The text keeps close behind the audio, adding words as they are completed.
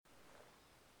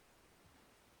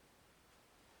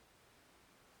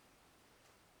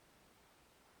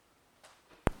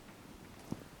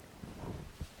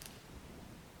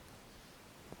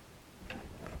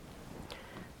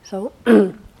So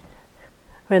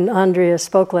when Andrea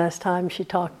spoke last time, she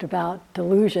talked about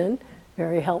delusion,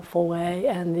 very helpful way,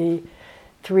 and the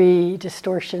 3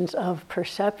 distortions of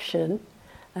perception.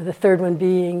 The third one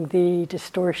being the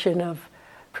distortion of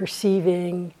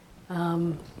perceiving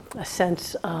a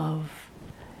sense of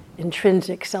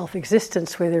intrinsic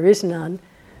self-existence where there is none.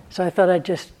 So I thought I'd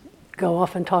just go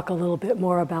off and talk a little bit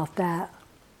more about that.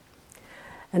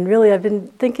 And really, I've been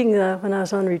thinking when I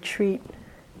was on retreat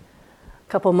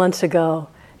a couple months ago,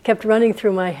 kept running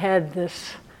through my head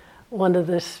this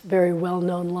very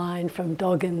well-known line from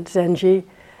Dogen Zenji,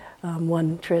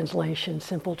 one translation,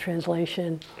 simple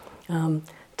translation.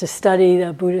 To study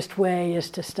the Buddhist way is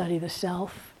to study the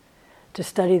self. To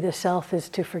study the self is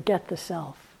to forget the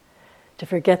self. To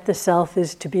forget the self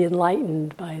is to be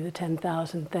enlightened by the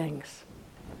 10,000 things.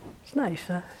 It's nice,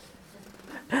 huh?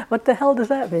 What the hell does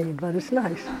that mean? But it's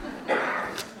nice.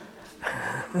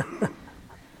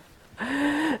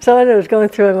 So I was going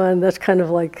through my mind, that's kind of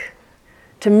like,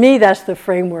 to me, that's the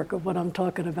framework of what I'm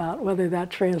talking about. Whether that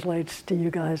translates to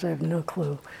you guys, I have no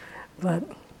clue. But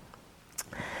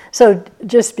so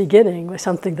just beginning with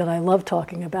something that I love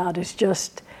talking about is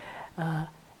just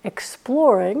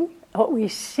exploring what we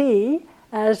see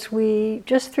as we,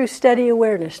 just through steady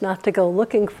awareness, not to go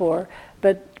looking for,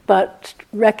 but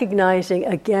recognizing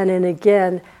again and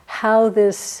again how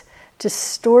this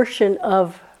distortion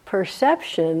of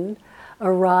perception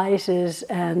arises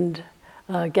and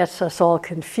gets us all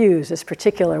confused, this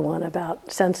particular one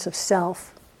about sense of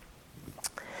self.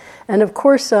 And of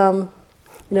course,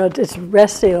 it's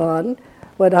resting on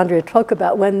what Andrea spoke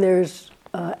about. When there's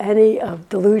any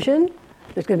delusion,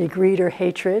 there's going to be greed or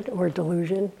hatred or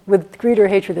delusion. With greed or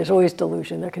hatred, there's always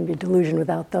delusion. There can be delusion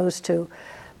without those two.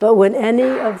 But when any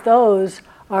of those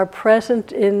are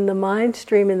present in the mind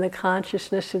stream, in the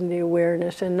consciousness, in the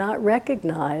awareness, and not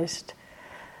recognized,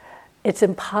 it's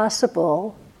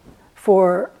impossible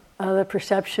for the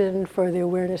perception, for the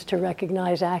awareness to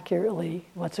recognize accurately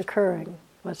what's occurring,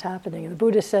 what's happening. And the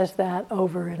Buddha says that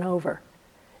over and over.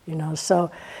 So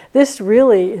this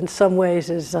really, in some ways,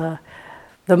 is the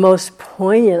most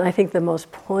poignant, I think the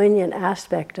most poignant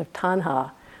aspect of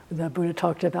tanha. The Buddha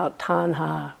talked about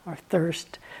tanha, or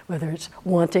thirst, whether it's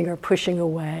wanting or pushing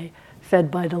away,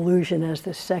 fed by delusion as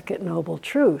the second noble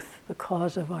truth, the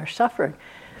cause of our suffering.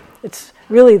 It's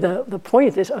really the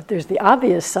point is there's the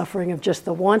obvious suffering of just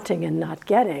the wanting and not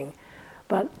getting,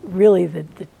 but really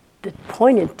the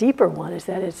poignant deeper one is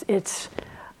that it's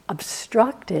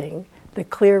obstructing the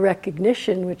clear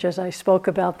recognition, which, as I spoke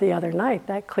about the other night,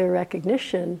 that clear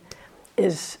recognition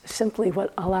is simply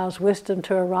what allows wisdom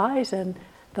to arise and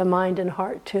the mind and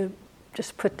heart to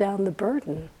just put down the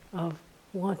burden of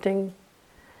wanting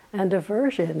and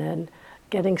aversion and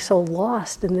getting so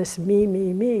lost in this me,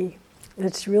 me, me.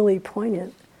 It's really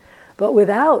poignant. But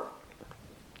without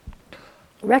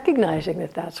recognizing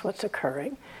that that's what's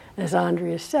occurring, as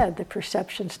Andrea said, the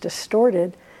perception's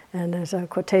distorted. And there's a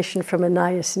quotation from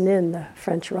Anais Nin, the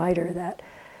French writer, that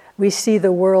we see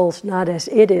the world not as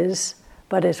it is,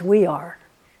 but as we are.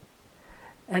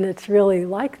 And it's really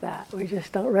like that. We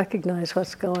just don't recognize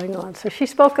what's going on. So she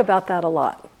spoke about that a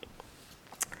lot.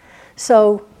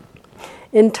 So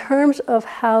in terms of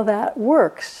how that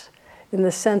works, in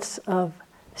the sense of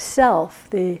self,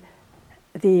 the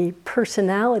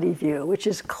personality view, which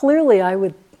is clearly,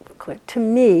 to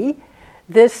me,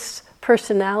 this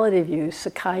personality view,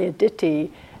 Sakkaya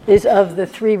Ditthi, is of the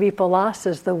 3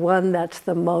 vipalasas the one that's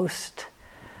the most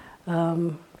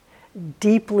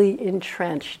deeply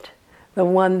entrenched, the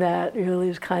one that really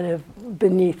is kind of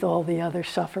beneath all the other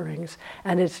sufferings.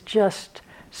 And it's just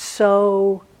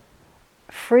so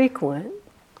frequent,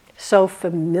 so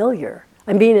familiar.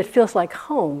 I mean, it feels like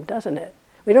home, doesn't it?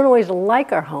 We don't always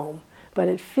like our home, but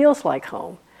it feels like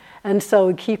home. And so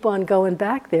we keep on going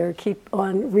back there, keep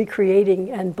on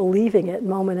recreating and believing it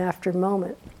moment after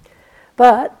moment.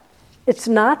 But it's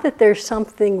not that there's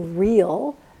something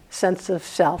real sense of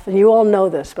self, and you all know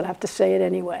this, but I have to say it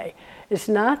anyway. It's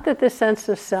not that the sense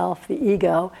of self, the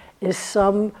ego, is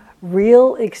some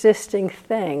real existing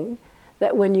thing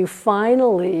that when you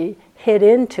finally hit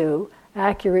into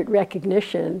accurate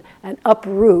recognition and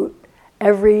uproot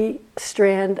every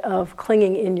strand of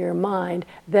clinging in your mind,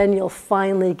 then you'll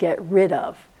finally get rid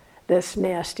of this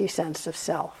nasty sense of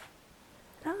self.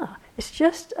 It's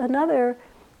just another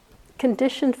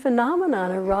conditioned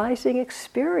phenomenon, a rising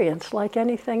experience like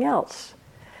anything else.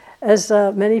 As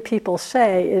many people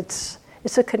say, it's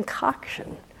a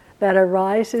concoction that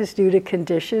arises due to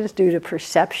conditions, due to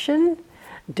perception,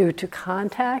 due to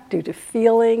contact, due to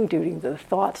feeling, due to the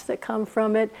thoughts that come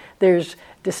from it. There's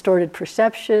distorted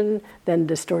perception, then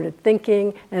distorted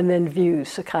thinking, and then views,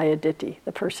 Sakkaya Ditthi,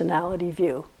 the personality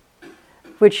view.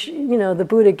 Which, the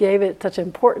Buddha gave it such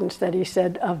importance that he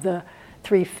said of the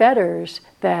 3 fetters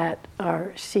that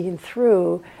are seen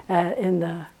through in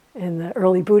the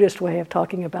early Buddhist way of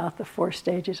talking about the 4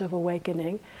 stages of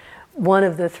awakening, one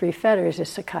of the 3 fetters is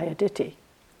Sakkaya Ditthi.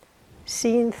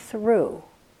 Seen through,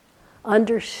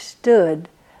 understood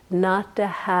not to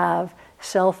have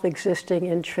self-existing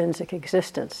intrinsic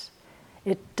existence.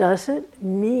 It doesn't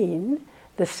mean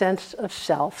the sense of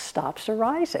self stops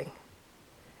arising.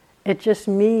 It just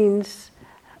means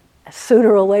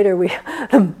sooner or later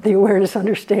the awareness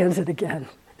understands it again.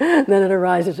 Then it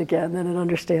arises again, then it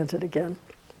understands it again.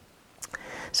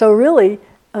 So really,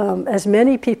 as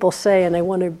many people say, and I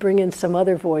want to bring in some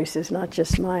other voices, not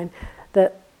just mine,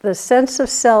 that the sense of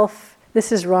self,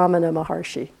 this is Ramana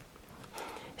Maharshi. He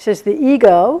says, the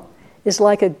ego is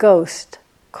like a ghost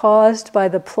caused by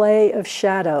the play of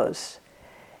shadows.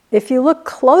 If you look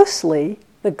closely,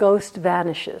 the ghost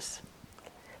vanishes.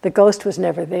 The ghost was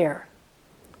never there.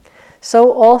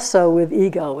 So also with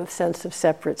ego, with sense of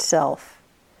separate self.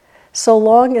 So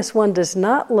long as one does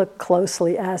not look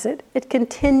closely at it, it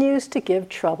continues to give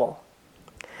trouble.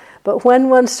 But when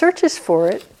one searches for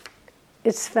it,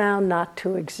 it's found not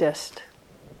to exist.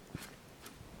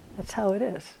 That's how it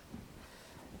is.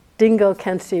 Dingo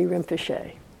Khyentse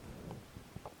Rinpoche.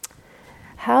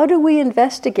 How do we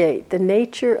investigate the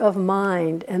nature of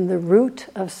mind and the root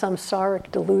of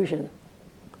samsaric delusion?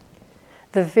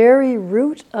 The very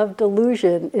root of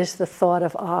delusion is the thought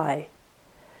of I,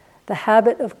 the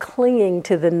habit of clinging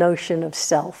to the notion of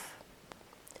self.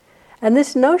 And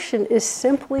this notion is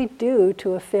simply due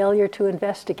to a failure to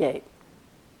investigate.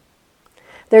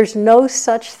 There's no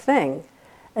such thing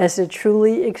as a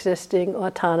truly existing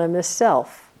autonomous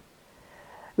self.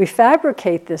 We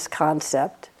fabricate this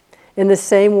concept in the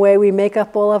same way we make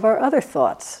up all of our other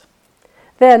thoughts.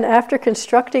 Then, after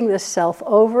constructing this self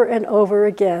over and over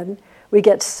again, we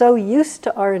get so used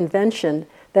to our invention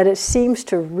that it seems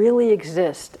to really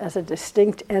exist as a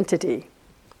distinct entity.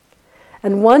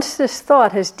 And once this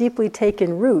thought has deeply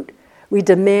taken root, we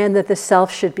demand that the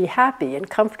self should be happy and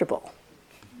comfortable,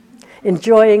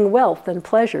 enjoying wealth and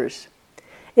pleasures.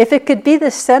 If it could be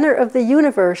the center of the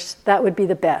universe, that would be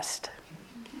the best.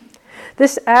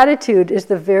 This attitude is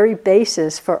the very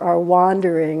basis for our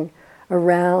wandering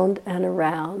around and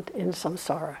around in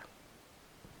samsara.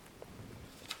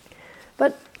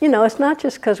 But, it's not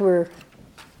just because we're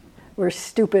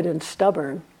stupid and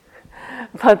stubborn,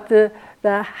 but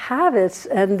the habits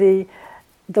and the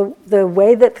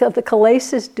way that the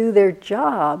kilesas do their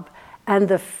job and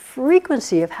the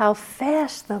frequency of how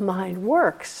fast the mind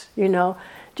works,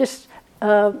 just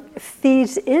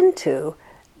feeds into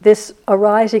this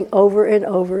arising over and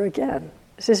over again.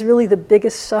 This is really the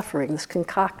biggest suffering, this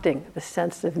concocting, the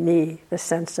sense of me, the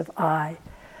sense of I.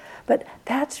 But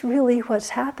that's really what's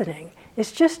happening.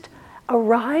 It's just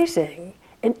arising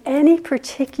in any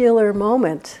particular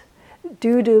moment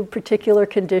due to particular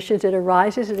conditions. It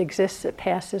arises, it exists, it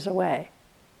passes away.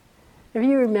 If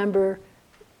you remember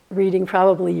reading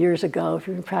probably years ago, if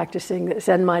you've been practicing the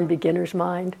Zen Mind, Beginner's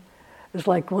Mind, it was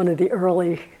like one of the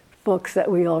early books that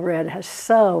we all read. It has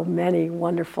so many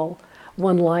wonderful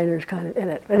one-liners kind of in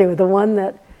it. Anyway, the one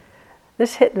that,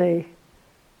 this hit me,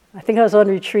 I think I was on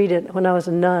retreat when I was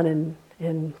a nun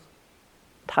in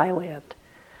Thailand,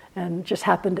 and just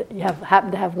happened to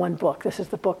have one book. This is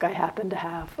the book I happened to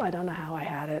have. I don't know how I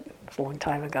had it. It was a long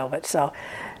time ago, but so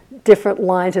different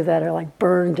lines of that are like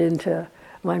burned into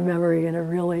my memory in a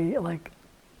really like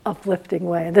uplifting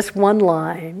way. And this one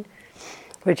line,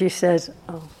 which he says,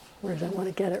 where does I want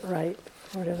to get it right?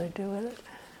 What did I do with it?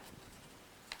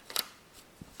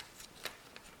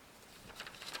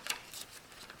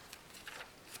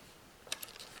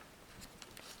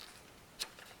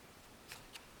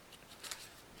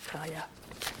 Oh yeah,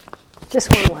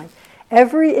 just one line.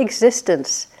 Every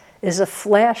existence is a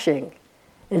flashing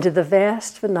into the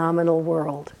vast phenomenal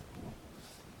world.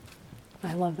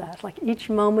 I love that. Like each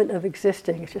moment of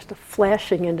existing is just a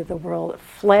flashing into the world. It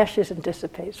flashes and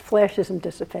dissipates, flashes and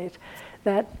dissipates.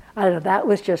 That, I don't know, that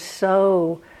was just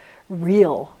so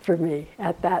real for me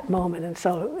at that moment. And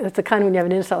so it's the kind when you have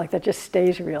an insight like that, just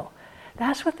stays real.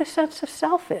 That's what the sense of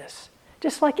self is.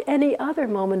 Just like any other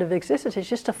moment of existence, it's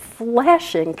just a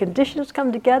flashing. Conditions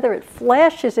come together, it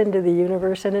flashes into the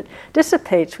universe, and it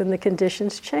dissipates when the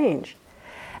conditions change.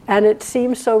 And it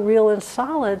seems so real and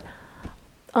solid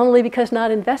only because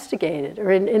not investigated, or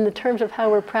in the terms of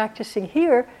how we're practicing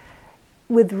here,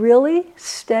 with really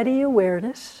steady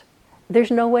awareness,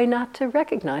 there's no way not to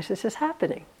recognize this is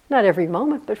happening. Not every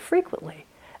moment, but frequently.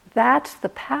 That's the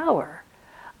power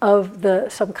of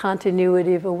some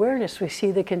continuity of awareness. We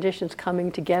see the conditions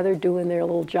coming together, doing their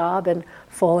little job, and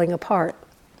falling apart.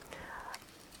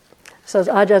 So as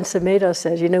Ajahn Sumedho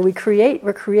says,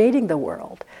 we're creating the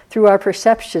world through our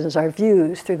perceptions, our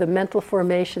views, through the mental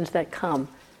formations that come,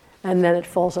 and then it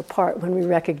falls apart when we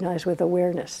recognize with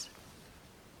awareness.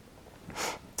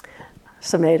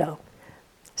 Sumedho.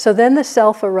 So then the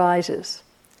self arises.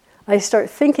 I start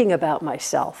thinking about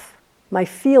myself, my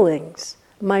feelings,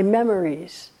 my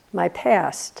memories, my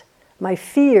past, my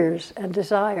fears and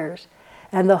desires,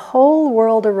 and the whole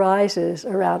world arises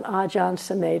around Ajahn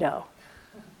Sumedho.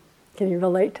 Can you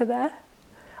relate to that?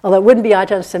 Although it wouldn't be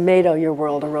Ajahn Sumedho your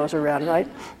world arose around, right?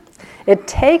 It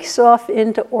takes off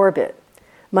into orbit.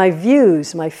 My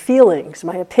views, my feelings,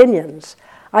 my opinions,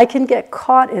 I can get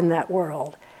caught in that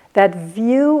world. That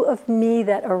view of me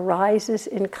that arises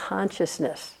in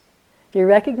consciousness. You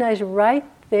recognize right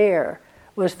there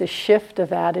was the shift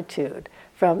of attitude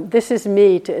from this is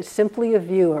me to it's simply a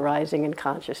view arising in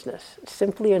consciousness. It's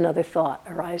simply another thought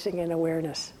arising in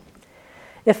awareness.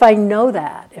 If I know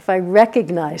that, if I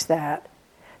recognize that,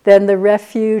 then the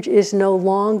refuge is no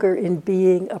longer in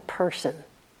being a person.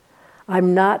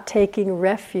 I'm not taking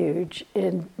refuge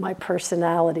in my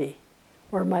personality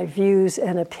or my views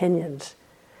and opinions.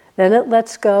 Then it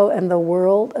lets go and the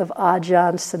world of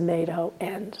Ajahn Sumedho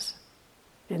ends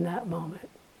in that moment.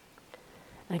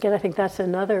 And again, I think that's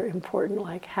another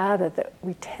important habit, that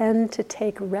we tend to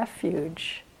take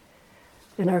refuge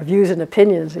in our views and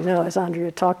opinions, as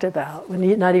Andrea talked about,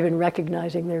 when not even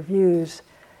recognizing their views.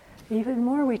 Even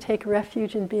more, we take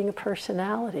refuge in being a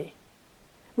personality.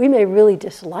 We may really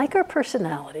dislike our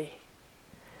personality,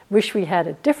 wish we had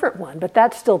a different one, but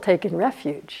that's still taking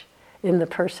refuge in the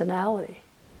personality.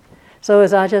 So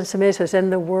as Ajahn Sumedho says, then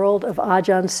the world of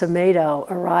Ajahn Sumedho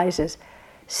arises.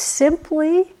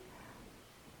 Simply,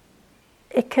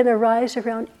 it can arise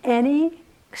around any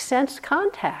sense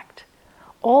contact.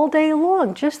 All day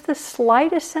long, just the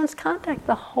slightest sense contact,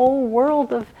 the whole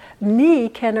world of me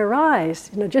can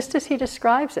arise, just as he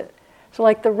describes it. So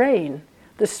like the rain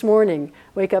this morning,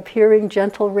 wake up hearing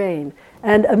gentle rain,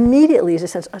 and immediately is a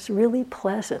sense, it's really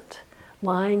pleasant,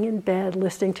 lying in bed,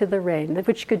 listening to the rain,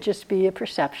 which could just be a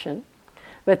perception.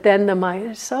 But then the mind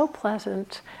is so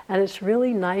pleasant, and it's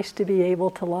really nice to be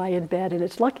able to lie in bed. And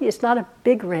it's lucky it's not a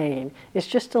big rain. It's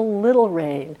just a little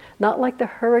rain, not like the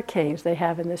hurricanes they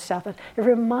have in the South. It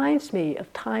reminds me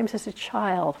of times as a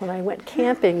child when I went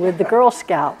camping with the Girl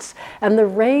Scouts, and the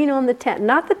rain on the tent.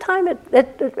 Not the time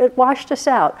it washed us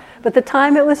out, but the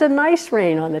time it was a nice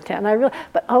rain on the tent. And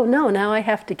but oh no, now I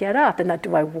have to get up. And now,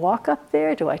 do I walk up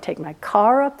there? Do I take my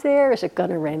car up there? Is it going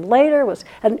to rain later?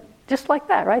 Just like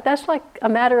that, right? That's like a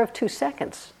matter of 2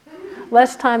 seconds.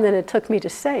 Less time than it took me to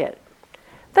say it.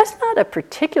 That's not a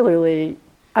particularly,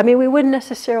 we wouldn't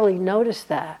necessarily notice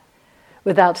that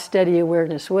without steady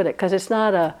awareness, would it? Because it's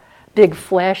not a big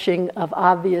flashing of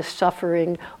obvious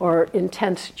suffering or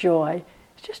intense joy.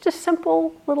 It's just a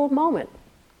simple little moment.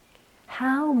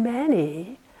 How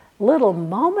many little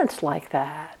moments like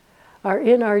that are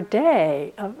in our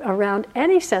day around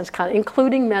any sense,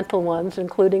 including mental ones,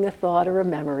 including a thought or a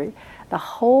memory, the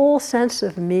whole sense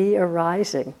of me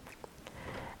arising.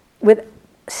 With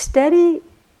steady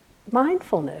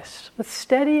mindfulness, with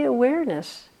steady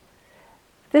awareness,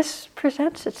 this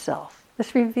presents itself,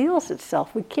 this reveals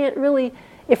itself. We can't really,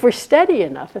 if we're steady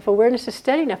enough, if awareness is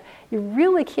steady enough, you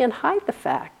really can't hide the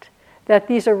fact that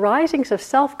these arisings of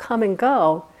self come and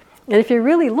go. And if you're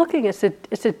really looking, it's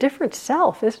a different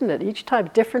self, isn't it? Each time,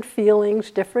 different feelings,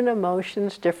 different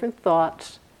emotions, different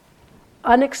thoughts,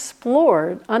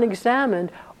 unexplored,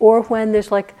 unexamined, or when there's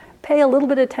pay a little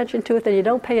bit of attention to it, then you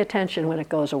don't pay attention when it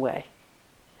goes away.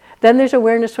 Then there's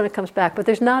awareness when it comes back, but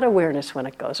there's not awareness when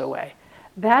it goes away.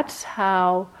 That's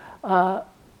how the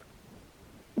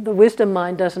wisdom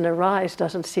mind doesn't arise,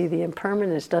 doesn't see the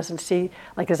impermanence, doesn't see,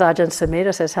 as Ajahn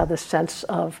Sumedho says, how the sense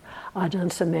of Ajahn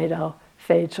Sumedho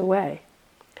fades away.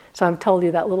 So I've told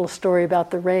you that little story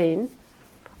about the rain.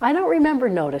 I don't remember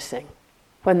noticing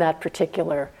when that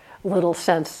particular little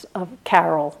sense of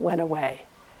carol went away.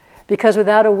 Because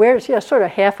without awareness, sort of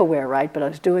half aware, right? But I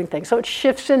was doing things. So it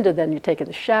shifts into then you're taking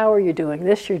the shower, you're doing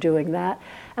this, you're doing that.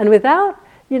 And without,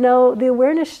 the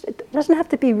awareness, it doesn't have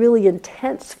to be really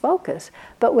intense focus,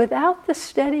 but without the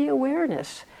steady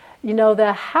awareness,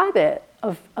 the habit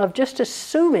of just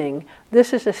assuming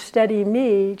this is a steady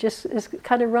me just is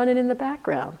kind of running in the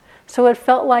background. So it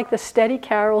felt like the steady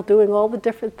Carol doing all the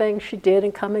different things she did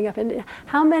and coming up. And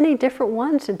how many different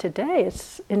ones in today?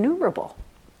 It's innumerable.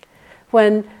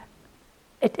 When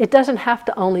it doesn't have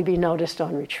to only be noticed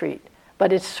on retreat,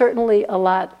 but it's certainly a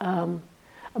lot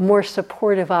a more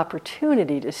supportive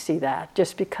opportunity to see that,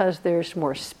 just because there's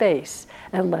more space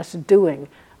and less doing.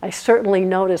 I certainly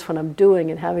notice when I'm doing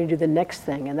and having to do the next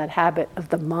thing, and that habit of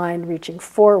the mind reaching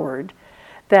forward,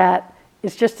 that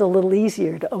it's just a little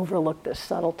easier to overlook this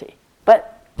subtlety.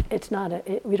 But it's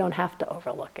not we don't have to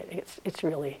overlook it. It's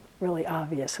really, really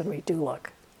obvious when we do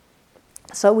look.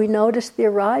 So we notice the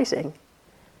arising,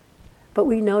 but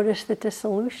we notice the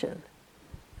dissolution.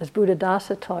 As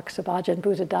Buddhadasa talks about, Ajahn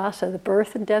Buddhadasa, the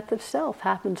birth and death of self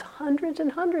happens hundreds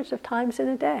and hundreds of times in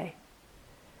a day.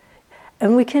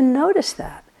 And we can notice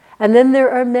that. And then there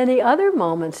are many other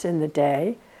moments in the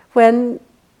day when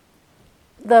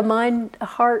the mind,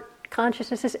 heart,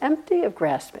 consciousness is empty of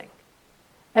grasping.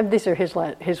 And these are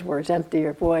his words, empty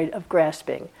or void of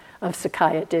grasping, of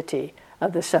Sakkaya Ditthi,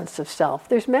 of the sense of self.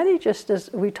 There's many, just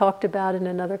as we talked about in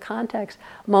another context,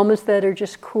 moments that are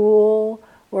just cool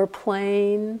or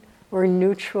plain or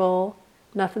neutral,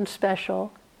 nothing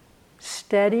special.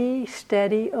 Steady,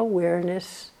 steady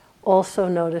awareness also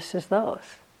notices those.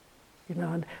 You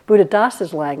know, in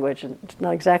Buddhadasa's language, and it's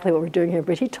not exactly what we're doing here,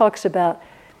 but he talks about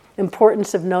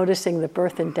importance of noticing the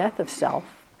birth and death of self.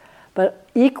 But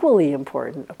equally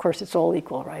important, of course it's all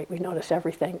equal, right? We notice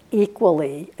everything.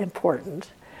 Equally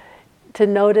important to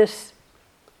notice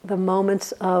the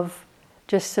moments of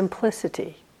just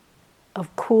simplicity,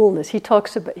 of coolness. He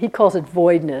calls it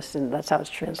voidness, and that's how it's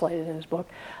translated in his book.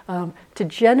 To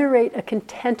generate a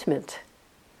contentment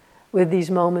with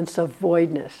these moments of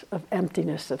voidness, of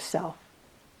emptiness of self.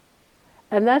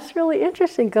 And that's really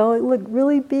interesting,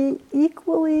 really being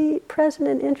equally present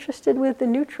and interested with the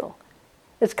neutral.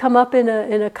 It's come up in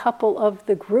a couple of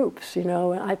the groups, you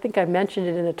know. I think I mentioned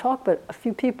it in a talk, but a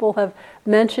few people have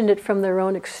mentioned it from their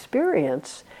own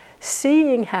experience,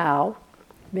 seeing how,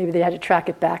 maybe they had to track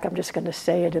it back, I'm just going to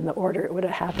say it in the order it would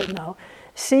have happened now,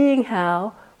 seeing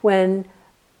how when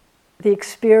the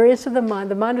experience of the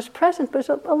mind was present, but it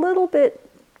was a little bit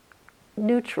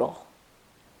neutral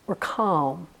or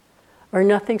calm or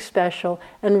nothing special,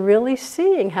 and really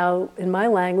seeing how, in my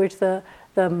language, the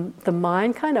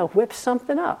mind kind of whips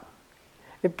something up.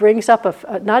 It brings up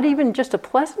not even just a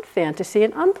pleasant fantasy,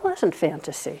 an unpleasant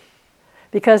fantasy,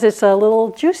 because it's a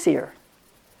little juicier.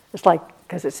 It's like,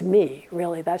 because it's me,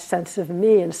 really, that sense of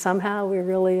me, and somehow we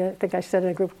really, I think I said in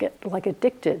a group, get like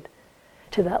addicted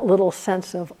to that little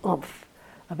sense of oomph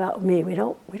about me. We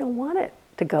don't want it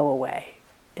to go away.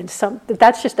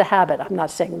 That's just a habit. I'm not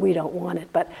saying we don't want it,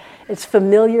 but it's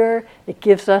familiar. It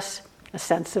gives us a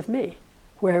sense of me.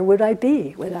 Where would I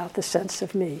be without the sense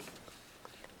of me?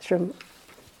 It's from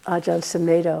Ajahn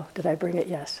Sumedho. Did I bring it?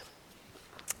 Yes.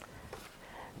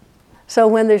 So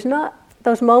when there's not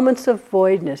those moments of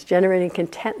voidness, generating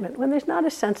contentment, when there's not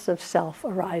a sense of self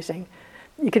arising,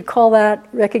 you could call that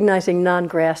recognizing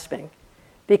non-grasping.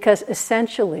 Because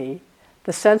essentially,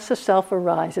 the sense of self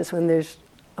arises when there's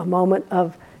a moment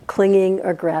of clinging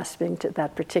or grasping to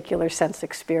that particular sense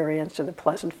experience or the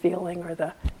pleasant feeling or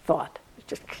the thought.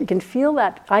 You can feel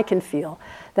that, I can feel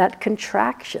that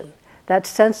contraction, that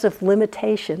sense of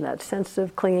limitation, that sense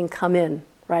of clinging come in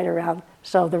right around.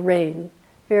 So the rain,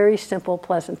 very simple,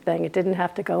 pleasant thing. It didn't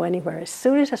have to go anywhere. As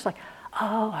soon as it's like,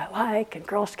 oh, I like, and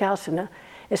Girl Scouts, and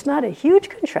it's not a huge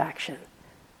contraction,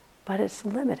 but it's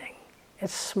limiting.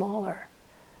 It's smaller.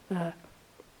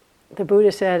 The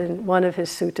Buddha said in one of his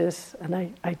suttas, and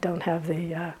I don't have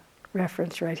the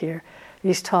reference right here,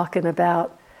 he's talking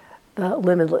about the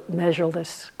limitless,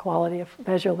 measureless quality of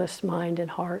measureless mind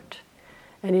and heart.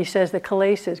 And he says the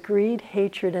kilesas, greed,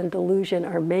 hatred, and delusion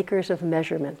are makers of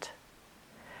measurement,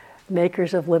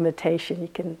 makers of limitation. You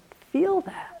can feel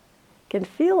that. You can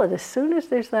feel it as soon as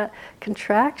there's that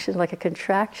contraction, like a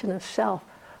contraction of self.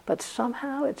 But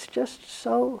somehow it's just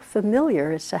so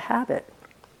familiar, it's a habit.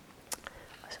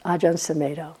 Ajahn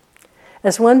Sumedho.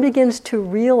 As one begins to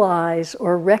realize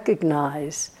or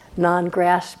recognize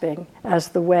non-grasping as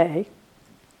the way,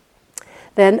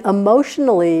 then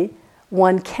emotionally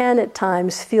one can at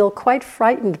times feel quite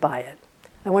frightened by it.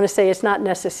 I want to say it's not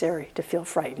necessary to feel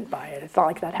frightened by it. It's not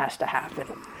like that has to happen.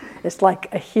 It's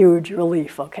like a huge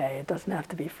relief, okay? It doesn't have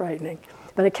to be frightening,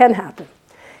 but it can happen.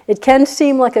 It can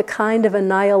seem like a kind of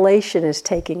annihilation is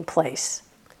taking place.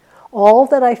 All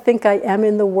that I think I am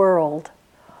in the world,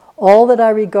 all that I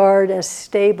regard as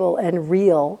stable and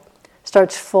real,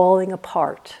 starts falling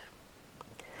apart.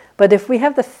 But if we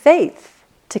have the faith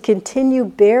to continue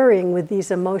bearing with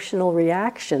these emotional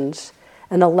reactions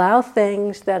and allow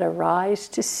things that arise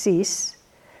to cease,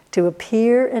 to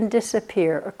appear and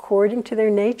disappear according to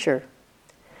their nature,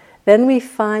 then we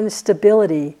find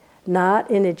stability not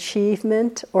in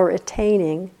achievement or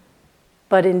attaining,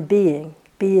 but in being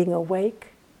awake,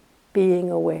 being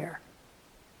aware.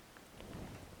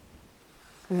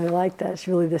 And I like that. It's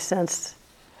really the sense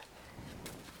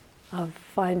of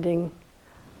finding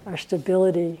our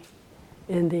stability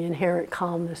in the inherent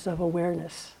calmness of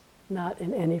awareness, not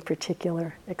in any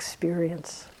particular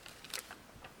experience.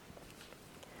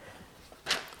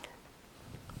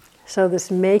 So this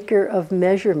maker of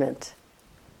measurement,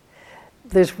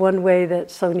 there's one way that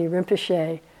Soni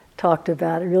Rinpoche talked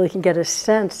about it. Really can get a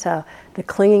sense how the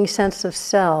clinging sense of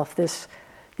self, this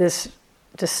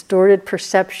distorted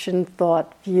perception,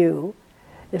 thought, view,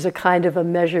 is a kind of a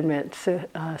measurement. So,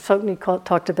 Soni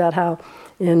talked about how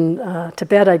in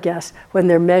Tibet, I guess, when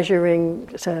they're measuring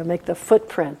to make the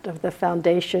footprint of the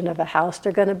foundation of a house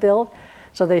they're going to build,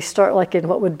 so they start like in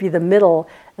what would be the middle,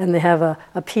 and they have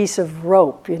a piece of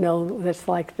rope, that's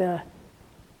like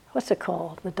what's it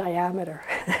called? The diameter.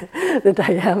 The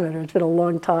diameter. It's been a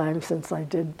long time since I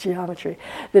did geometry.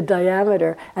 The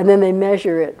diameter, and then they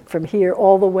measure it from here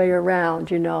all the way around,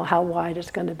 how wide it's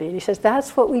going to be. And he says,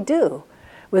 that's what we do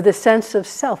with a sense of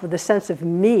self, with a sense of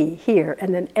me here.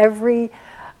 And then every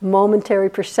momentary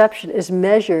perception is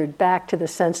measured back to the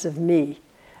sense of me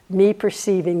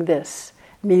perceiving this,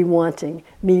 me wanting,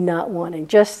 me not wanting.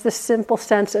 Just the simple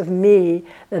sense of me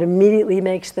that immediately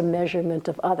makes the measurement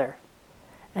of other.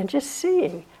 And just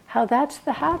seeing how that's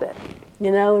the habit,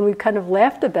 and we kind of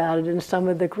laughed about it in some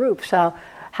of the groups,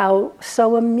 how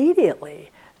so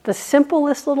immediately, the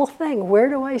simplest little thing, where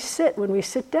do I sit when we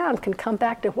sit down, can come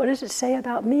back to what does it say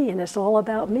about me, and it's all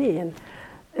about me. And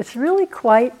it's really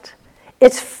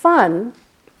it's fun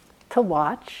to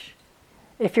watch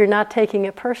if you're not taking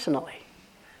it personally.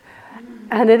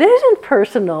 And it isn't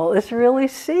personal, it's really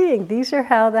seeing these are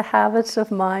how the habits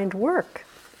of mind work.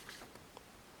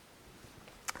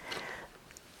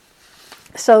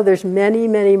 So there's many,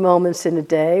 many moments in a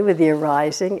day with the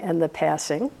arising and the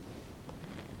passing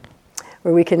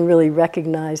where we can really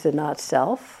recognize the not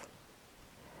self,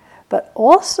 but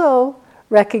also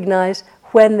recognize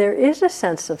when there is a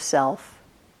sense of self,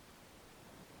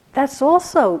 that's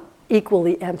also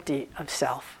equally empty of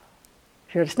self.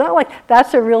 It's not like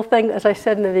that's a real thing, as I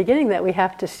said in the beginning, that we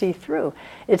have to see through.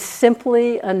 It's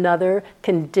simply another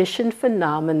conditioned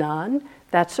phenomenon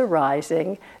that's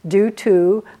arising due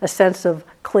to a sense of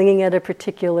clinging at a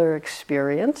particular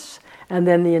experience, and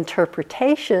then the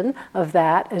interpretation of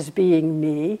that as being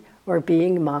me or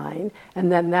being mine, and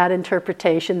then that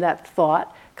interpretation, that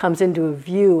thought, comes into a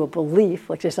view, a belief,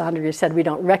 like as Andrea said, we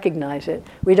don't recognize it,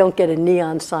 we don't get a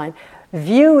neon sign.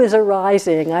 View is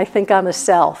arising, I think I'm a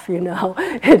self,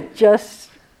 it just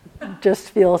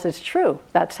feels it's true,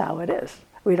 that's how it is.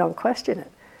 We don't question it.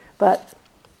 But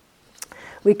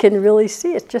we can really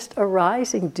see it just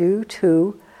arising due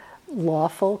to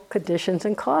lawful conditions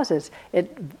and causes.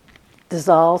 It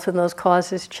dissolves when those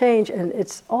causes change, and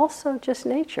it's also just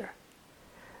nature.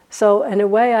 So in a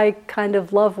way, I kind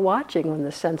of love watching when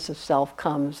the sense of self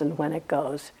comes and when it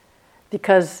goes,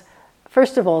 because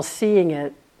first of all, seeing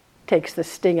it takes the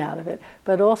sting out of it,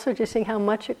 but also just seeing how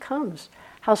much it comes,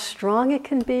 how strong it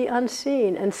can be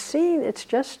unseen. And seen, it's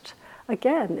just,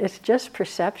 again, it's just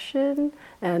perception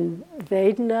and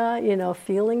Vedana,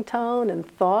 feeling tone and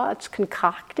thoughts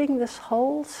concocting this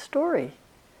whole story.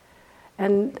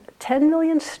 And 10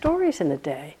 million stories in a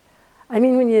day. I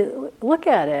mean, when you look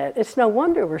at it, it's no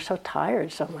wonder we're so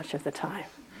tired so much of the time.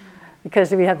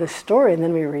 Because we have this story and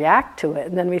then we react to it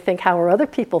and then we think, how are other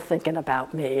people thinking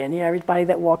about me? And everybody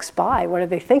that walks by, what are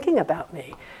they thinking about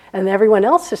me? And everyone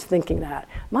else is thinking that.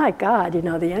 My God,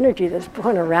 the energy that's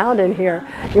going around in here.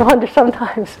 You wonder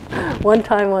sometimes,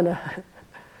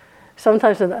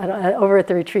 sometimes over at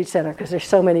the retreat center, because there's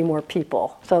so many more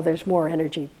people, so there's more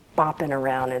energy bopping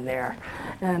around in there.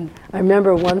 And I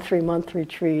remember one 3-month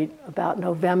retreat about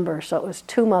November, so it was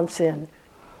 2 months in.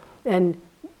 And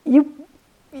you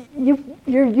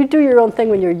do your own thing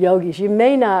when you're yogis. You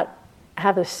may not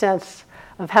have a sense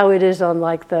of how it is on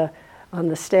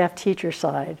the staff teacher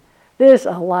side. There's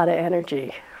a lot of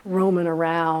energy roaming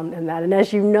around and that. And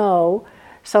as you know,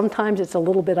 sometimes it's a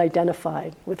little bit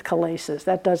identified with kilesas.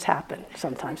 That does happen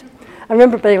sometimes. I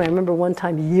remember one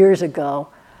time years ago,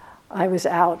 I was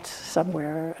out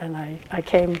somewhere and I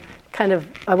came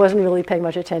I wasn't really paying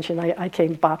much attention. I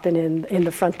came bopping in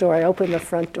the front door. I opened the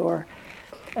front door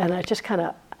and I just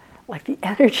like the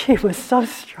energy was so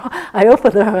strong. I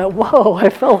opened it and I went, whoa, I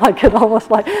felt like it almost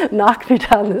knocked me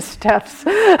down the steps.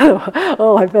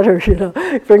 Oh, I better,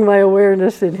 bring my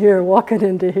awareness in here, walking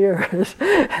into here.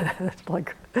 It's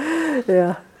like,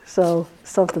 yeah, so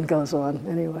something goes on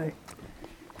anyway.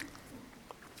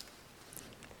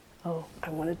 Oh, I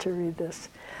wanted to read this.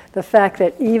 The fact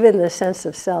that even the sense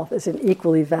of self is an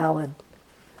equally valid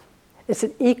It's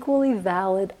an equally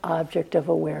valid object of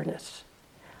awareness.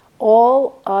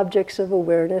 All objects of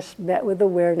awareness met with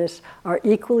awareness are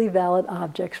equally valid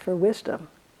objects for wisdom.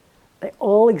 They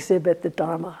all exhibit the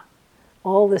Dharma,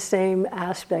 all the same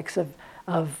aspects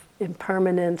of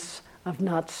impermanence, of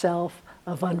not self,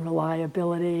 of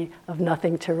unreliability, of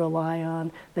nothing to rely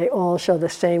on. They all show the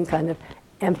same kind of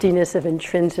emptiness of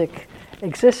intrinsic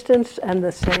existence and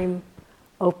the same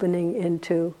opening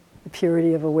into the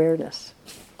purity of awareness.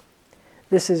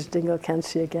 This is Dingo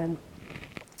Khyentse again.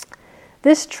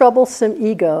 This troublesome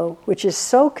ego, which is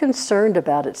so concerned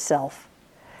about itself,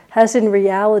 has in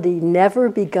reality never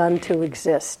begun to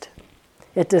exist.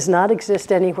 It does not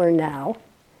exist anywhere now,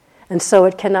 and so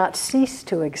it cannot cease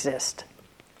to exist.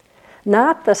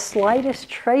 Not the slightest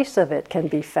trace of it can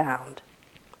be found.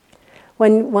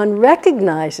 When one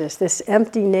recognizes this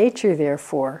empty nature,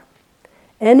 therefore,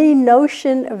 any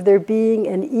notion of there being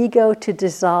an ego to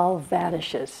dissolve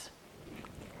vanishes.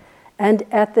 And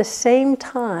at the same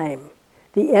time,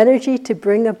 the energy to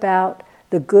bring about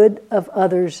the good of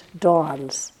others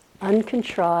dawns,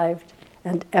 uncontrived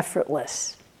and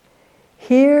effortless.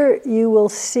 Here you will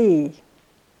see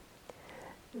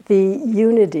the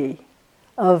unity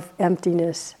of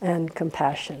emptiness and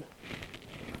compassion.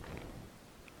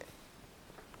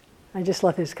 I just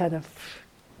love his kind of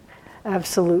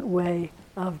absolute way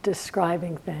of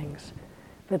describing things.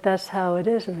 But that's how it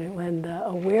is when the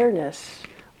awareness,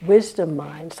 wisdom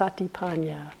mind,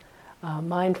 satipanya,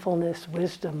 mindfulness,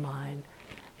 wisdom mind,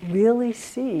 really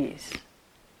sees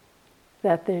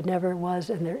that there never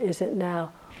was and there isn't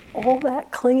now. All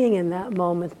that clinging in that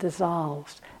moment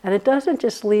dissolves. And it doesn't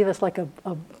just leave us like a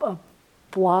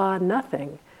blah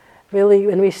nothing. Really,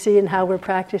 when we see in how we're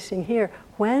practicing here,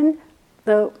 when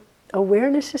the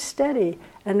awareness is steady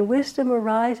and wisdom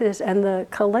arises and the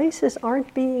kilesas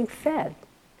aren't being fed.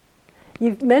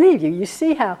 Many of you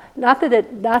see how, not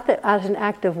that as an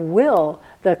act of will,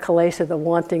 the kilesa, the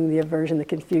wanting, the aversion, the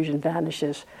confusion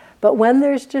vanishes, but when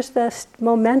there's just this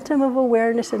momentum of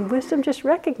awareness and wisdom just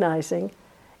recognizing,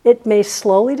 it may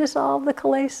slowly dissolve the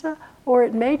kilesa or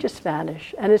it may just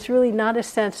vanish. And it's really not a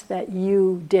sense that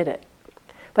you did it.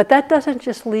 But that doesn't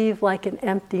just leave like an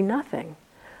empty nothing.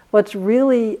 What's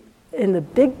really in the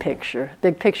big picture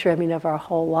I mean of our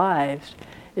whole lives,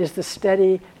 is the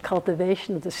steady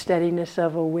cultivation of the steadiness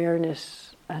of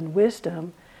awareness and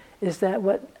wisdom, is that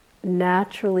what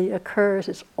naturally occurs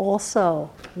is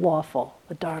also lawful,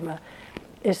 the Dharma,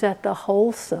 is that the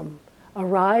wholesome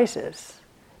arises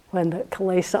when the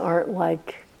kilesa aren't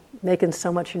like making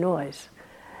so much noise.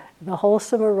 The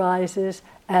wholesome arises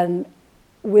and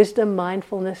wisdom,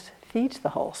 mindfulness feeds the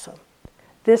wholesome.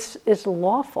 This is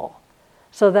lawful.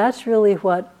 So that's really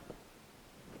what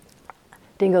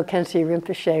Dingo Khyentse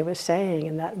Rinpoche was saying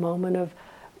in that moment of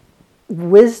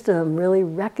wisdom, really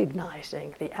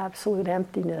recognizing the absolute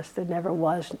emptiness that never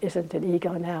was, isn't an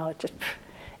ego now. It just,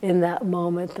 in that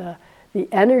moment, the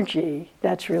energy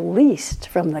that's released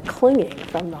from the clinging,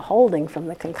 from the holding, from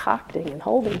the concocting and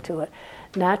holding to it,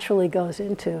 naturally goes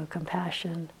into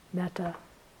compassion, metta,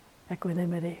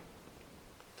 equanimity.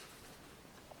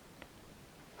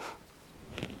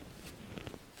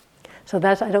 So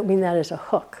that's, I don't mean that as a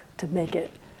hook to make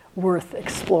it worth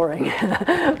exploring,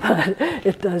 but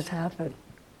it does happen.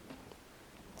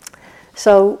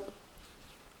 So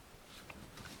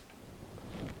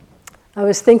I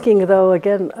was thinking, though,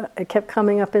 again, it kept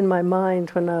coming up in my mind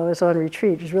when I was on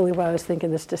retreat. It was really what I was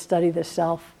thinking, is to study the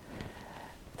self.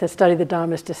 To study the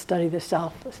Dharma is to study the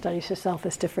self. To study the self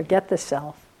is to forget the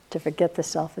self. To forget the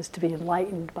self is to be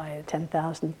enlightened by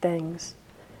 10,000 things.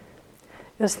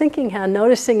 I was thinking how,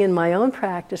 noticing in my own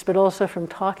practice, but also from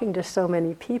talking to so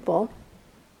many people,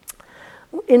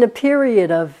 in a period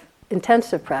of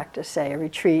intensive practice, say a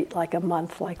retreat like a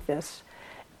month like this,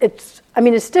 it's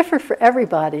different for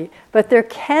everybody, but there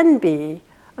can be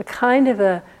a kind of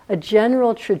a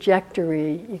general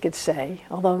trajectory, you could say,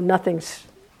 although nothing's,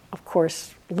 of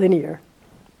course, linear.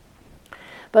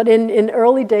 But in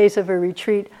early days of a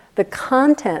retreat, the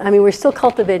content, we're still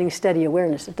cultivating steady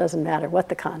awareness, it doesn't matter what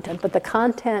the content, but the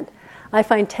content, I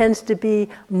find, tends to be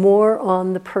more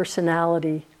on the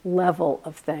personality level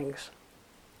of things.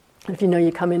 If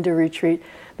you come into a retreat,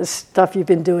 the stuff you've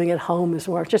been doing at home is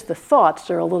more, just the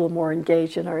thoughts are a little more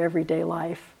engaged in our everyday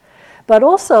life. But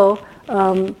also,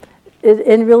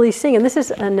 in really seeing, and this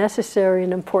is a necessary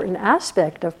and important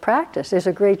aspect of practice, there's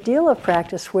a great deal of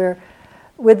practice where,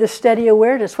 with the steady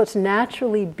awareness, what's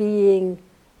naturally being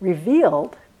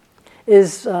revealed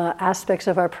is aspects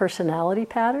of our personality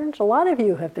patterns. A lot of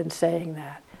you have been saying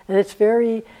that. And it's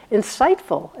very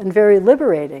insightful and very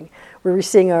liberating. We're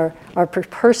seeing our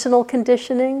personal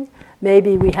conditioning,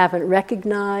 maybe we haven't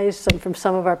recognized from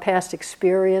some of our past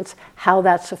experience how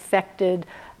that's affected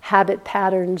habit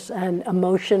patterns and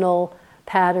emotional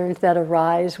patterns that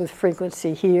arise with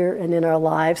frequency here and in our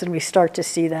lives, and we start to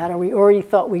see that, or we already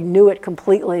thought we knew it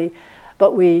completely,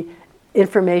 but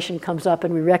information comes up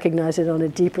and we recognize it on a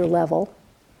deeper level.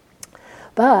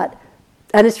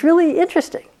 And it's really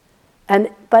interesting.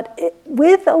 But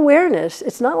with awareness,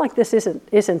 it's not like this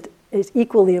isn't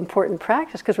equally important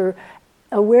practice, because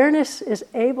awareness is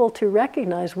able to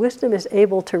recognize, wisdom is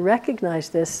able to recognize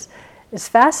this. It's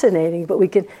fascinating, but we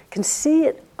can see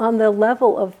it on the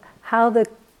level of how the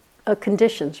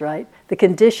conditions, right? The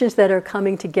conditions that are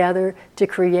coming together to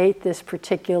create this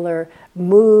particular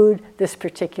mood, this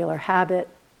particular habit.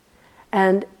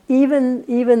 And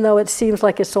even though it seems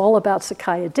like it's all about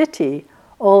Sakkaya Ditthi,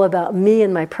 all about me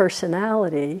and my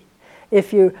personality,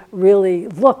 if you really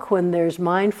look when there's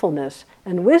mindfulness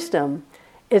and wisdom,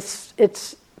 that's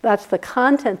the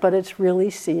content, but it's really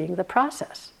seeing the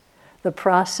process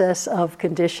of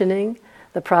conditioning,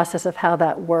 the process of how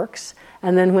that works.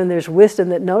 And then when there's wisdom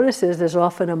that notices, there's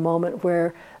often a moment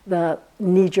where the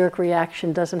knee-jerk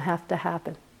reaction doesn't have to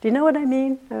happen. Do you know what I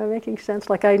mean? Am I making sense?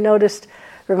 Like, I noticed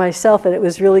for myself that it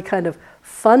was really kind of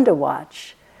fun to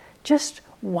watch, just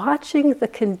watching the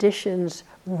conditions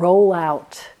roll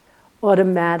out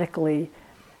automatically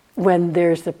when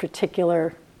there's the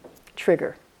particular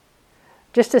trigger.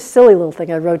 Just a silly little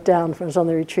thing I wrote down when I was on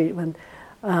the retreat, when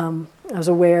I was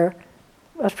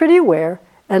pretty aware,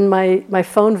 and my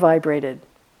phone vibrated.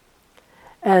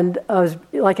 And I was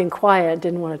like in quiet,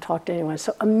 didn't want to talk to anyone.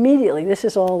 So immediately, this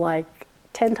is all like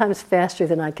 10 times faster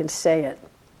than I can say it.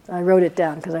 I wrote it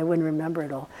down because I wouldn't remember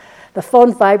it all. The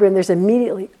phone vibrated, and there's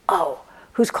immediately, oh,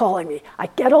 who's calling me? I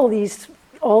get all these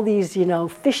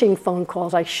phishing phone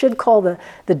calls. I should call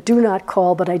the do not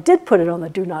call, but I did put it on the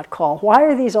do not call. Why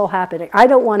are these all happening? I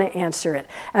don't want to answer it.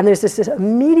 And there's this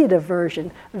immediate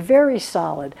aversion, very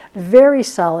solid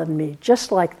me,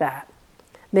 just like that.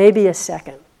 Maybe a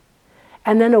second.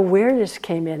 And then awareness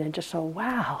came in and just, oh,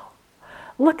 wow,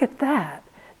 look at that.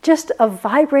 Just a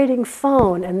vibrating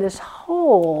phone, and this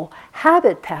whole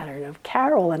habit pattern of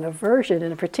Carol and aversion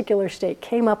in a particular state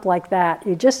came up like that.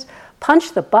 You just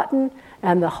punch the button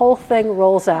and the whole thing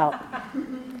rolls out.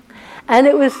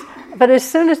 And but as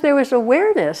soon as there was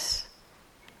awareness,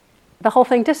 the whole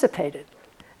thing dissipated.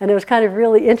 And it was kind of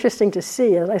really interesting to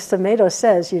see. As Samedo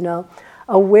says,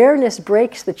 awareness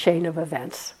breaks the chain of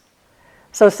events.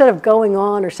 So instead of going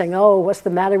on or saying, oh, what's the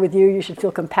matter with you? You should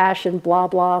feel compassion, blah,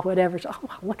 blah, whatever. So,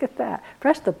 oh, look at that.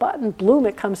 Press the button, bloom,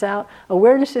 it comes out.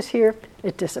 Awareness is here,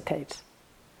 it dissipates.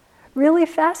 Really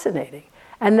fascinating.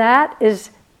 And that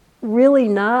is really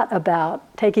not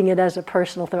about taking it as a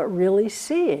personal thought, really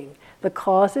seeing the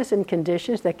causes and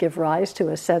conditions that give rise to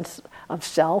a sense of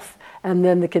self, and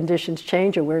then the conditions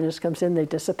change, awareness comes in, they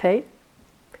dissipate.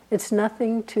 It's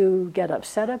nothing to get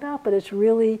upset about, but it's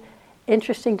really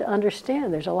interesting to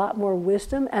understand. There's a lot more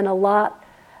wisdom, and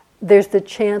there's the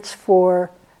chance for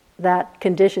that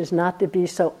conditions not to be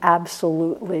so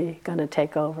absolutely going to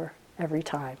take over every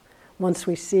time. Once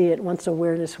we see it, once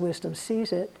awareness, wisdom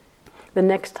sees it, the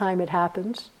next time it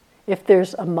happens, if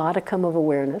there's a modicum of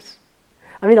awareness,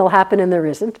 it'll happen and there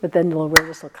isn't, but then the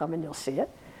awareness will come and you'll see it.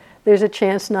 There's a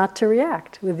chance not to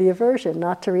react with the aversion,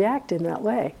 not to react in that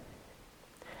way.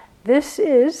 This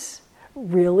is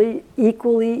really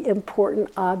equally important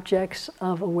objects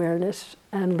of awareness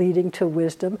and leading to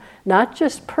wisdom, not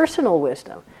just personal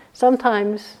wisdom.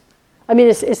 Sometimes,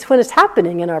 it's when it's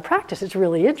happening in our practice, it's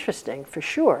really interesting, for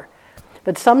sure.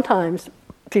 But sometimes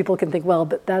people can think, well,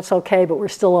 but that's okay, but we're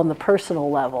still on the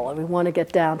personal level, and we want to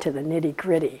get down to the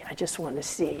nitty-gritty. I just want to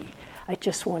see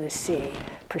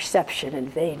perception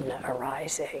and Vedana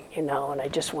arising, and I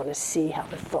just want to see how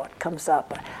the thought comes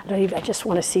up. I just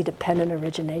want to see dependent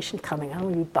origination coming. I don't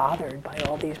want to be bothered by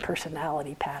all these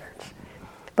personality patterns.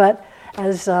 But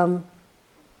as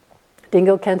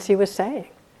Dingo Khensi was saying,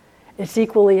 it's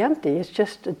equally empty. It's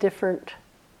just a different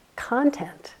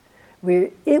content.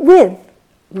 With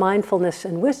mindfulness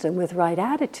and wisdom, with right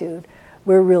attitude,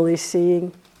 we're really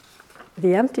seeing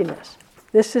the emptiness.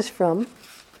 This is from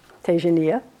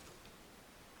Tejaniya.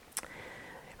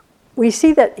 We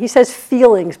see that, he says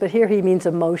feelings, but here he means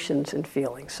emotions and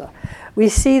feelings. So we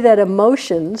see that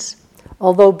emotions,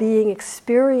 although being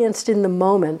experienced in the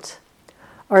moment,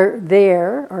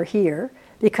 are here,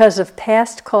 because of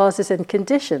past causes and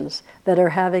conditions that are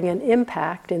having an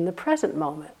impact in the present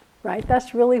moment, right?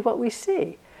 That's really what we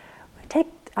see.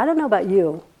 I don't know about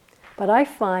you, but I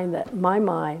find that my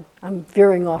mind, I'm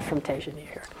veering off from Tejaniya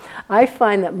here, I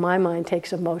find that my mind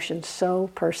takes emotions so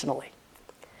personally,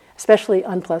 especially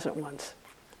unpleasant ones.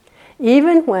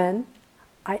 Even when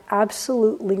I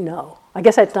absolutely know. I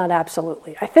guess it's not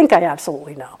absolutely. I think I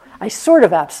absolutely know. I sort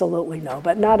of absolutely know,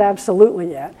 but not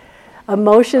absolutely yet.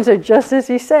 Emotions are just as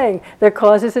he's saying. They're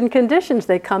causes and conditions.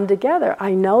 They come together.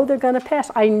 I know they're going to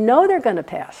pass. I know they're going to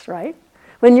pass, right?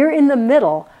 When you're in the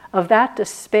middle of that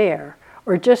despair,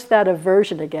 or just that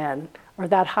aversion again, or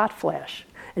that hot flash,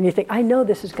 and you think, I know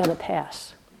this is going to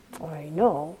pass. I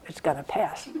know it's going to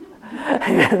pass.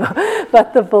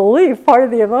 But the belief, part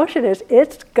of the emotion is,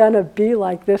 it's going to be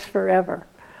like this forever.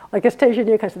 Like as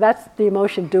Tejaniya comes, that's the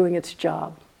emotion doing its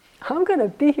job. I'm going to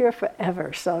be here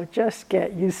forever, so just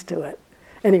get used to it.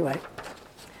 Anyway,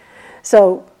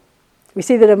 so we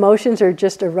see that emotions are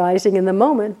just arising in the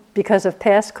moment because of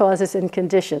past causes and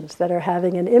conditions that are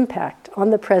having an impact on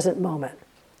the present moment.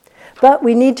 But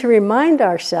we need to remind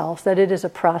ourselves that it is a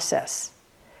process.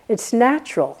 It's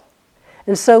natural.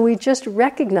 And so we just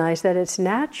recognize that it's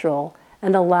natural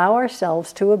and allow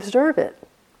ourselves to observe it.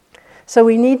 So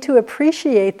we need to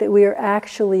appreciate that we are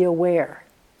actually aware.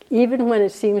 Even when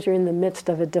it seems you're in the midst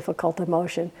of a difficult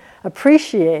emotion,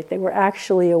 appreciate that we're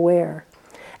actually aware.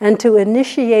 And to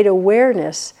initiate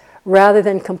awareness rather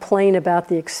than complain about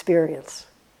the experience.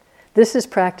 This is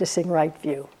practicing right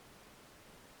view.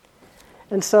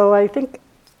 And so I think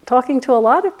talking to a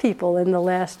lot of people in the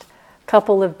last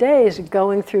couple of days,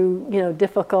 going through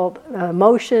difficult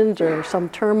emotions or some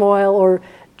turmoil or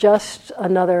just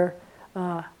another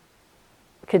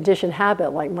conditioned habit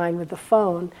like mine with the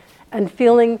phone, and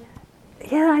feeling,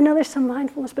 I know there's some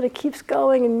mindfulness, but it keeps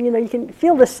going, and you can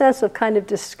feel the sense of kind of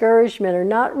discouragement or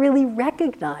not really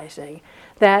recognizing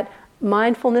that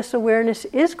mindfulness awareness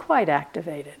is quite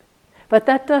activated. But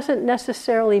that doesn't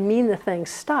necessarily mean the thing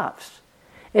stops.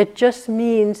 It just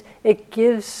means it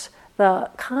gives the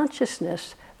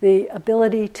consciousness the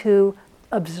ability to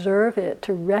observe it,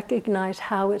 to recognize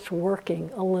how it's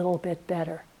working a little bit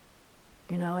better.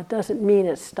 It doesn't mean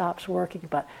it stops working,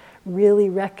 but really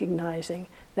recognizing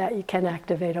that you can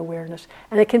activate awareness.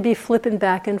 And it can be flipping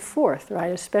back and forth,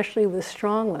 right? Especially with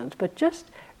strong ones. But just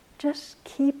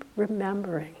keep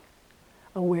remembering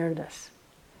awareness.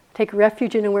 Take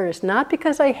refuge in awareness. Not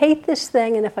because I hate this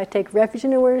thing, and if I take refuge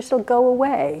in awareness, it'll go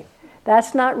away.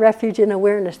 That's not refuge in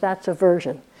awareness, that's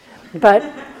aversion. But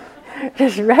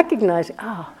just recognizing,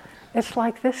 it's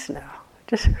like this now.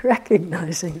 Just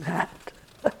recognizing that.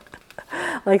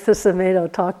 Like the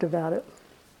Samedo talked about it.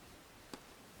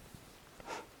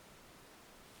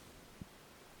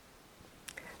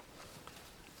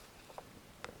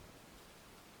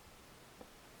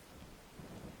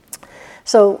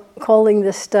 So calling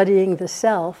this studying the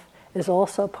self is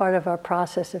also part of our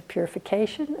process of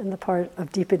purification and the part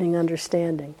of deepening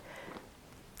understanding.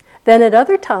 Then at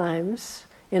other times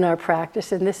in our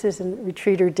practice, and this is in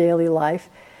retreat or daily life,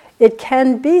 it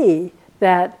can be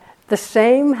that the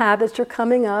same habits are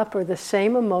coming up or the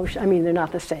same emotion. They're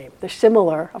not the same. They're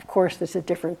similar. Of course, there's a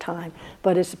different time.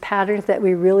 But it's patterns that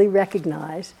we really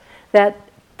recognize that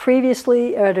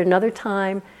previously or at another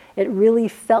time, it really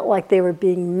felt like they were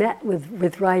being met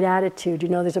with right attitude.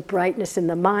 There's a brightness in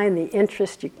the mind, the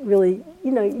interest. You really,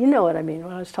 you know what I mean,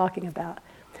 what I was talking about.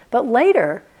 But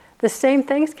later, the same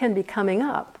things can be coming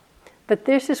up. But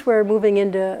this is where moving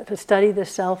into to study the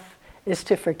self is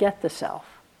to forget the self.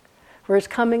 Where it's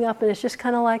coming up and it's just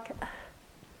kind of like,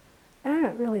 I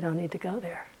really don't need to go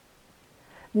there.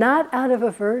 Not out of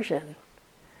aversion,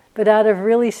 but out of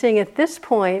really seeing at this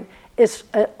point, it's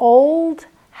an old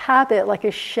habit, like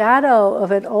a shadow of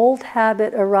an old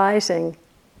habit arising.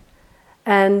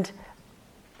 And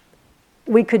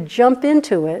we could jump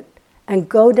into it and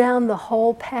go down the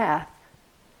whole path,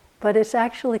 but it's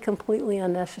actually completely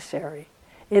unnecessary.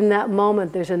 In that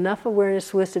moment, there's enough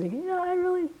awareness, wisdom,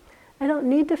 I don't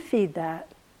need to feed that.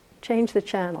 Change the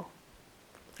channel.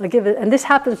 I'll give it, and this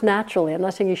happens naturally. I'm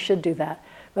not saying you should do that.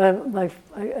 My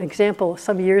example,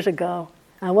 some years ago,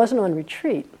 I wasn't on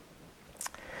retreat,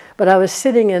 but I was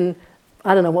sitting in,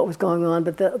 I don't know what was going on,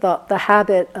 but the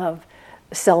habit of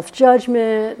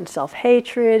self-judgment and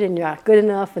self-hatred, and you're not good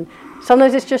enough, and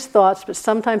sometimes it's just thoughts, but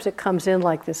sometimes it comes in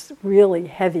like this really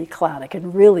heavy cloud. I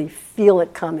can really feel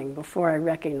it coming before I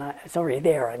recognize it's already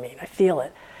there. I feel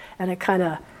it, and it kind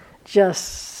of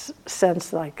just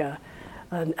sense like a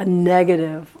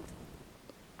negative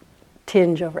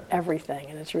tinge over everything,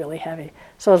 and it's really heavy.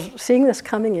 So I was seeing this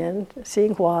coming in,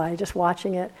 seeing why, just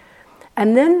watching it.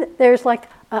 And then there's like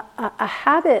a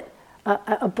habit,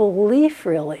 a belief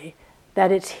really,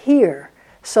 that it's here.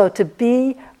 So to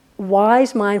be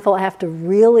wise, mindful, I have to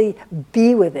really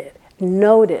be with it,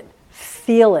 note it,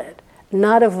 feel it,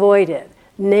 not avoid it,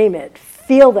 name it,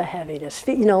 feel the heaviness,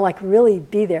 like really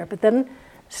be there. But then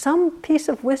some piece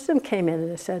of wisdom came in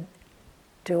and it said,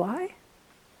 do I?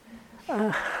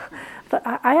 But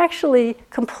I actually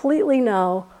completely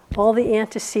know all the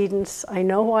antecedents. I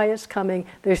know why it's coming.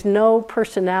 There's no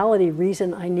personality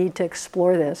reason I need to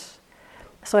explore this.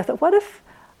 So I thought, what if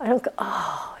I don't go,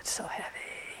 oh, it's so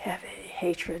heavy,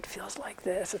 hatred feels like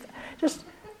this.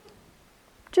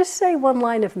 Just say one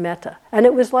line of metta. And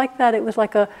it was like that. It was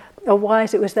like a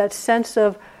wise, it was that sense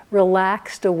of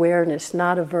relaxed awareness,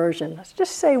 not aversion. Let's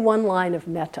just say one line of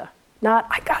metta. Not,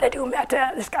 I gotta do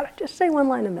metta, just say one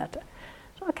line of metta.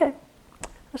 So, okay.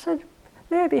 I said,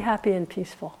 may I be happy and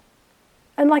peaceful.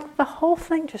 And like the whole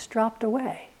thing just dropped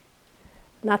away.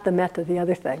 Not the metta, the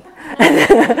other thing.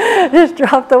 Just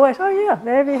dropped away. So, oh yeah,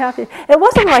 may I be happy. It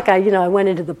wasn't like I went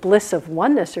into the bliss of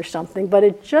oneness or something, but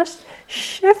it just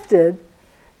shifted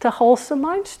to wholesome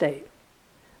mind state.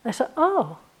 I said,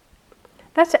 oh,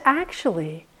 that's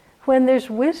actually, when there's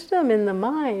wisdom in the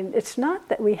mind, it's not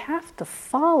that we have to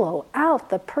follow out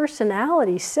the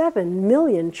personality 7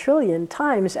 million trillion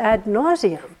times ad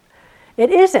nauseum. It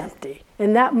is empty.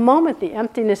 In that moment, the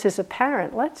emptiness is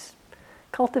apparent. Let's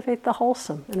cultivate the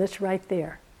wholesome, and it's right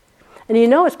there. And you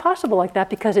know it's possible like that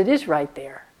because it is right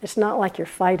there. It's not like you're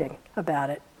fighting about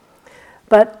it.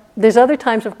 But there's other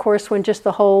times, of course, when just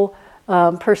the whole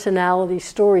personality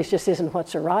stories just isn't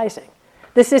what's arising.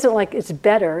 This isn't like it's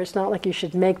better. It's not like you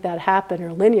should make that happen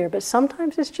or linear, but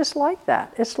sometimes it's just like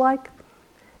that. It's like,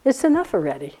 it's enough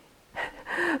already.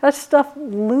 That stuff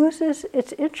loses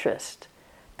its interest,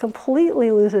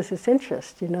 completely loses its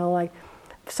interest. Like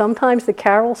sometimes the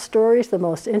carol story is the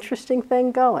most interesting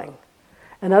thing going.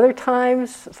 And other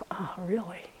times, oh,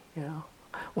 really?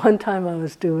 One time I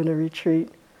was doing a retreat,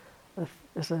 it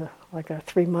was like a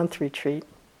 3-month retreat,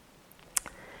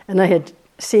 and I had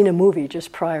seen a movie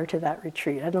just prior to that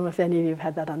retreat. I don't know if any of you have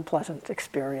had that unpleasant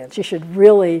experience. You should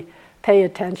really pay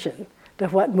attention to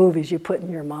what movies you put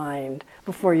in your mind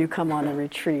before you come on a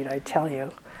retreat, I tell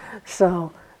you.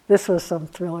 So this was some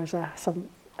thrillers, some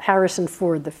Harrison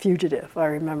Ford, The Fugitive, I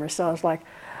remember. So I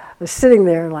was sitting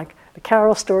there and like the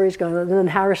carol stories going, and then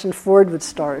Harrison Ford would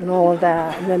start and all of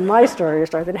that, and then my story would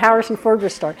start, then Harrison Ford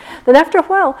would start. Then after a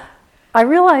while, I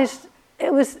realized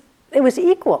it was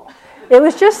equal. It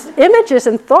was just images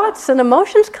and thoughts and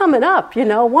emotions coming up,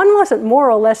 One wasn't more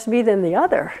or less me than the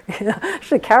other.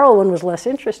 Actually, the Carol one was less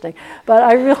interesting. But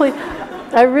I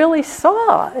really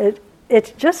saw it.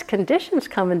 It's just conditions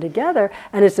coming together,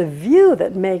 and it's a view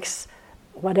that makes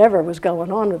whatever was going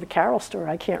on with the Carol story,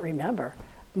 I can't remember,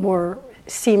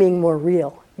 seeming more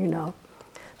real,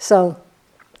 So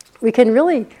we can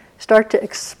really start to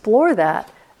explore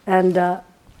that, and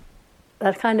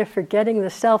that kind of forgetting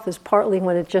the self is partly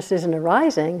when it just isn't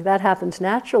arising. That happens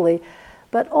naturally.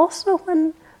 But also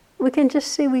when we can just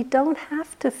see we don't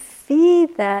have to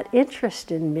feed that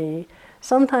interest in me.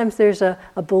 Sometimes there's a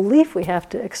belief we have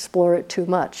to explore it too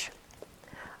much.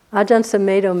 Ajahn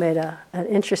Sumedho made an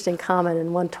interesting comment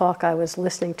in one talk I was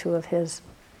listening to of his.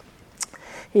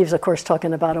 He was, of course,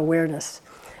 talking about awareness.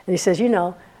 And he says,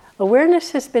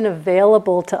 awareness has been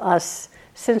available to us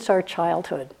since our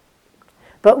childhood.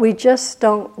 But we just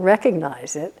don't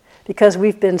recognize it because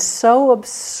we've been so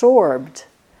absorbed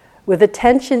with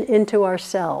attention into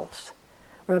ourselves.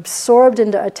 We're absorbed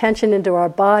into attention into our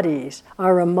bodies,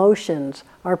 our emotions,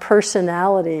 our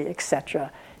personality,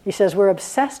 etc. He says we're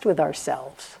obsessed with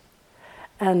ourselves.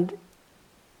 And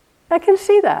I can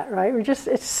see that, right?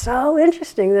 It's so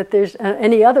interesting that there's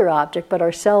any other object, but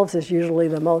ourselves is usually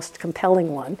the most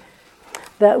compelling one,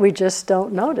 that we just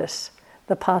don't notice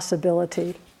the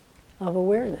possibility of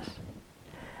awareness.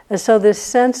 And so this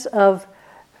sense of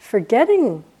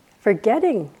forgetting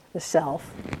the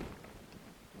self,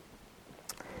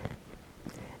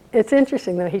 it's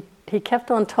interesting though, he kept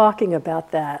on talking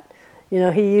about that. He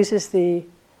uses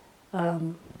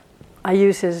I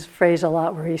use his phrase a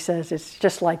lot where he says it's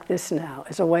just like this now,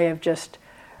 as a way of just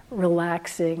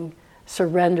relaxing,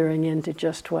 surrendering into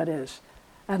just what is.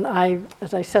 And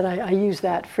as I said, I use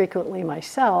that frequently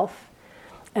myself.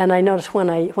 And I notice when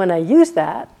I use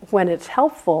that, when it's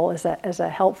helpful as a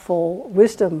helpful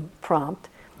wisdom prompt,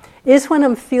 is when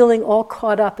I'm feeling all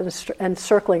caught up and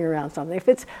circling around something. If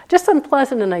it's just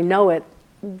unpleasant and I know it,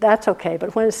 that's okay.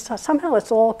 But when somehow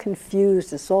it's all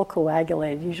confused, it's all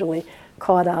coagulated, usually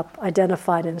caught up,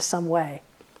 identified in some way.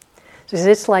 So he says,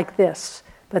 it's like this.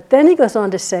 But then he goes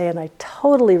on to say, and I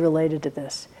totally related to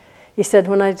this, he said,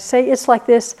 when I say it's like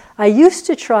this, I used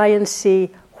to try and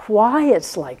see why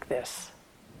it's like this.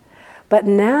 But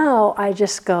now I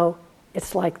just go,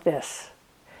 it's like this.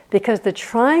 Because the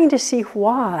trying to see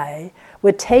why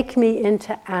would take me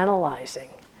into analyzing.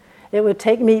 It would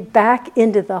take me back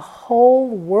into the whole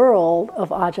world of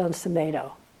Ajahn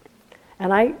Sumedho.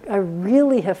 And I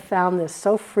really have found this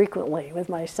so frequently with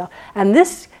myself. And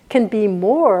this can be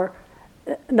more,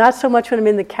 not so much when I'm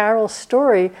in the Carol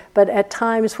story, but at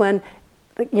times when,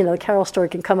 the Carol story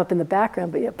can come up in the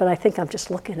background, but I think I'm just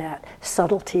looking at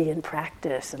subtlety in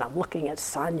practice, and I'm looking at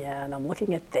Sanya, and I'm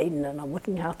looking at Thaden, and I'm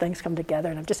looking at how things come together,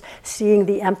 and I'm just seeing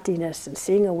the emptiness and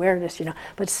seeing awareness,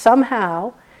 But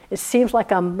somehow, it seems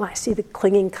like I see the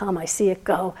clinging come, I see it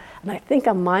go, and I think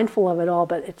I'm mindful of it all,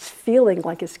 but it's feeling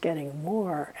like it's getting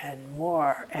more and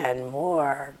more and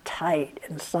more tight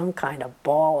in some kind of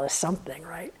ball or something,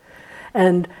 right?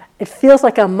 And it feels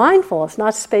like I'm mindful, it's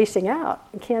not spacing out.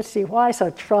 You can't see why, so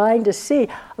trying to see,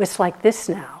 it's like this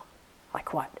now.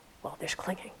 Like what? Well, there's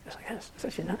clinging. It's like this.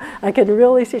 So, I can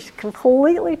really see, she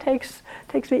completely takes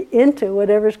me into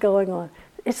whatever's going on.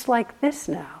 It's like this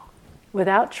now.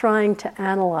 Without trying to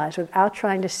analyze, without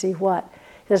trying to see what.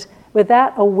 Because with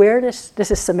that awareness,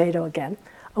 this is Samedo again,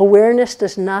 awareness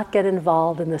does not get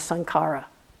involved in the sankhara.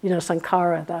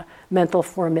 Sankhara, the mental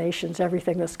formations,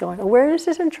 everything that's going on. Awareness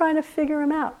isn't trying to figure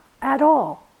them out at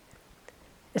all.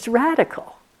 It's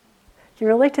radical. You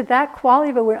relate to that quality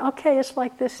of awareness, okay, it's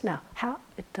like this now. How?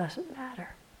 It doesn't matter.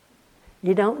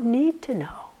 You don't need to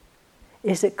know.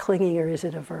 Is it clinging or is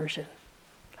it aversion?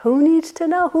 Who needs to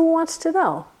know? Who wants to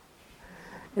know?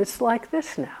 It's like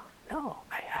this now. No,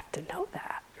 I have to know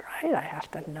that, right? I have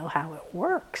to know how it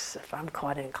works. If I'm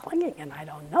caught in clinging and I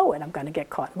don't know it, I'm going to get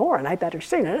caught more, and I better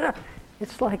see it.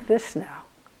 It's like this now.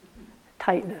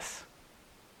 Tightness.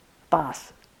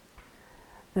 Bas.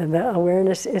 And the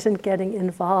awareness isn't getting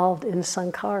involved in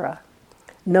sankhara.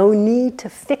 No need to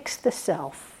fix the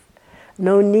self.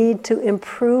 No need to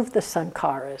improve the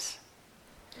sankharas.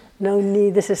 No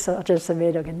need, this is Ajahn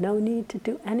Sumedho again, no need to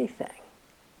do anything.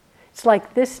 It's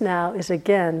like this now is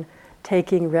again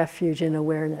taking refuge in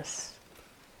awareness.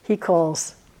 He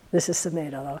calls, this is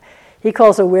Sumedho though, he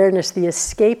calls awareness the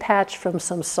escape hatch from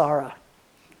samsara,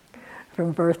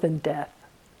 from birth and death.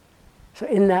 So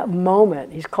in that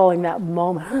moment, he's calling that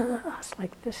moment, it's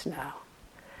like this now,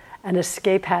 an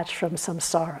escape hatch from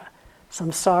samsara.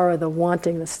 Samsara, the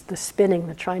wanting, the spinning,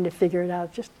 the trying to figure it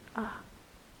out, just,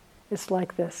 it's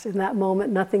like this. In that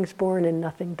moment, nothing's born and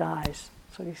nothing dies.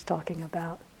 That's what he's talking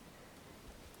about.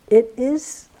 It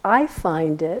is, I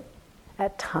find it,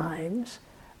 at times,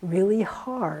 really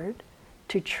hard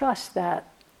to trust that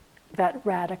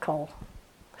radical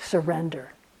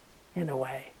surrender, in a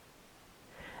way.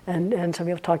 And some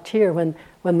people talked here when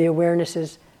the awareness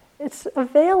is, it's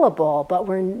available, but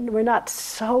we're not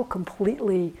so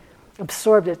completely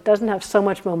absorbed. It doesn't have so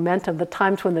much momentum. The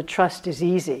times when the trust is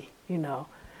easy,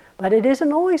 but it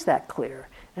isn't always that clear,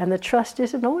 and the trust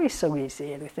isn't always so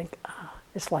easy. And we think,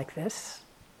 it's like this.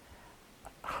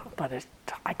 But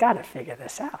I got to figure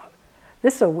this out.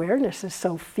 This awareness is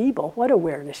so feeble. What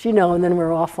awareness? And then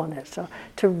we're off on it. So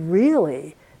to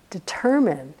really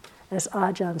determine, as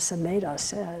Ajahn Sumedho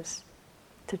says,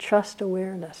 to trust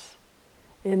awareness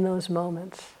in those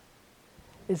moments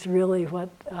is really what,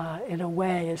 in a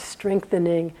way, is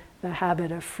strengthening the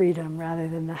habit of freedom rather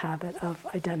than the habit of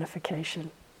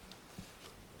identification.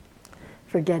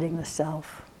 Forgetting the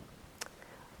self.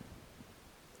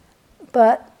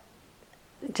 But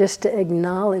just to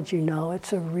acknowledge,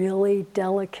 it's a really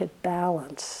delicate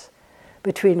balance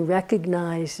between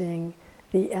recognizing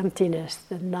the emptiness,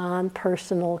 the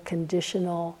non-personal,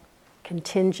 conditional,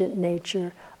 contingent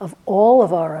nature of all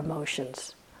of our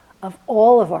emotions, of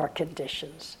all of our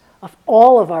conditions, of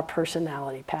all of our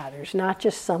personality patterns, not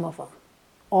just some of them,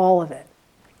 all of it.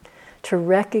 To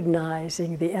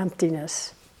recognizing the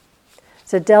emptiness.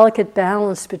 It's a delicate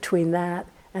balance between that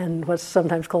and what's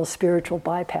sometimes called spiritual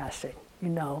bypassing.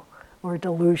 Or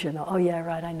delusion. Oh yeah,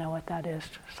 right, I know what that is.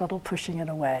 Subtle pushing it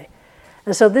away.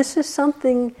 And so this is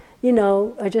something,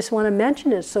 I just want to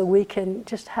mention it so we can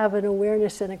just have an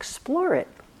awareness and explore it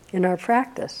in our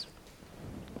practice.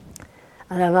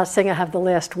 And I'm not saying I have the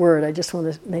last word, I just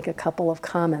want to make a couple of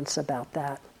comments about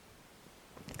that.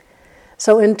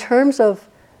 So in terms of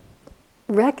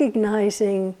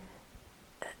recognizing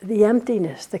the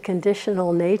emptiness, the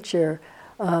conditional nature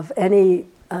of any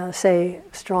say,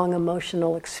 strong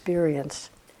emotional experience.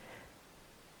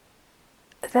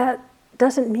 That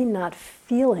doesn't mean not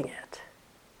feeling it.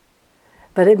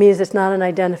 But it means it's not an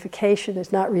identification,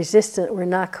 it's not resistant, we're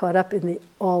not caught up in the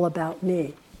all about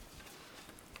me.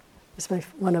 It's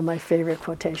one of my favorite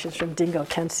quotations from Dingo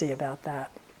Kensei about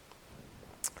that.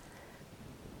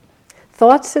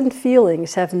 Thoughts and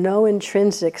feelings have no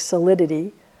intrinsic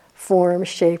solidity, form,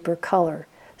 shape, or color.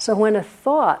 So when a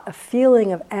thought, a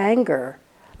feeling of anger,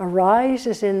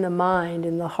 arises in the mind,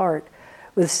 in the heart,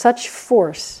 with such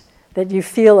force that you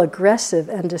feel aggressive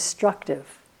and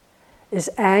destructive, Is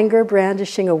anger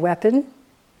brandishing a weapon?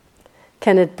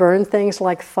 Can it burn things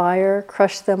like fire,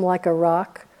 crush them like a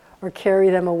rock, or carry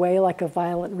them away like a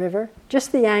violent river?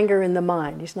 Just the anger in the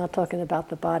mind. He's not talking about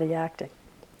the body acting.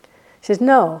 He says,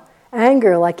 no,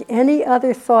 anger, like any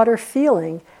other thought or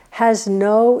feeling, has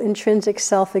no intrinsic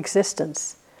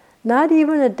self-existence, not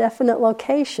even a definite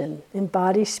location in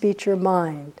body, speech, or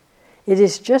mind. It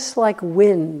is just like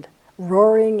wind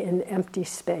roaring in empty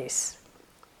space.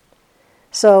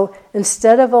 So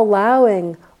instead of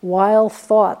allowing wild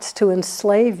thoughts to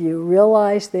enslave you,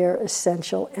 realize their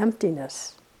essential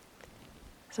emptiness.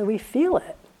 So we feel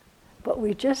it, but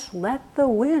we just let the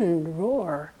wind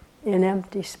roar in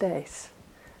empty space.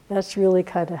 That's really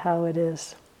kind of how it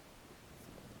is.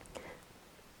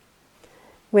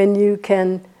 When you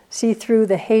can see through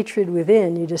the hatred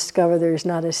within, you discover there's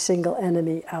not a single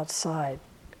enemy outside.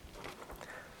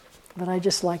 But I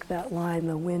just like that line,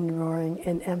 the wind roaring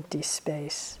in empty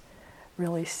space,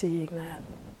 really seeing that.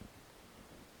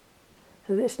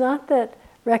 So it's not that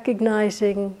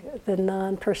recognizing the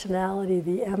non-personality,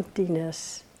 the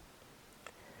emptiness,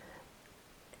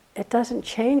 it doesn't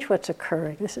change what's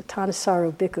occurring. This is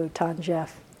Tansaru Bhikkhu,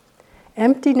 Tanjef.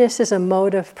 Emptiness is a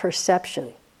mode of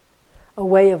perception, a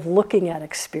way of looking at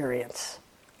experience.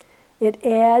 It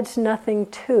adds nothing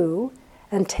to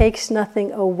and takes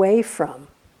nothing away from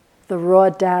the raw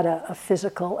data of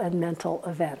physical and mental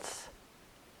events.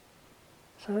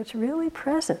 So it's really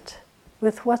present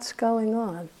with what's going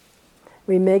on.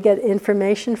 We may get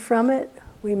information from it,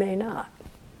 we may not.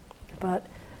 But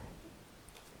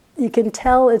you can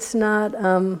tell it's not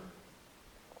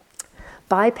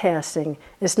bypassing,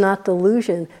 it's not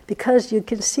delusion, because you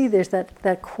can see there's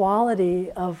that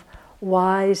quality of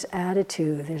wise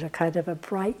attitude. There's a kind of a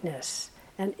brightness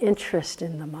and interest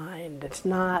in the mind. It's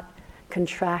not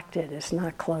contracted, it's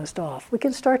not closed off. We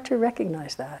can start to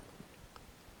recognize that.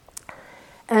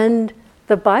 And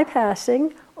the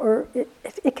bypassing, or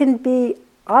it can be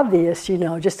obvious,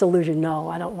 just illusion. No,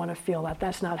 I don't want to feel that.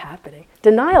 That's not happening.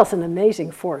 Denial's an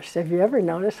amazing force. Have you ever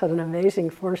noticed what an amazing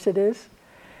force it is?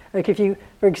 Like if you,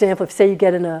 for example, say you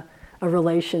get in a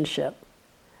relationship,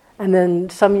 and then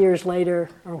some years later,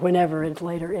 or whenever it's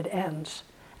later, it ends.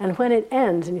 And when it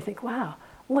ends, and you think, wow,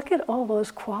 look at all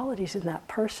those qualities in that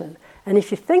person. And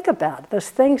if you think about it, those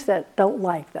things that don't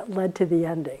like, that led to the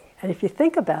ending, and if you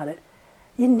think about it,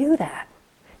 you knew that.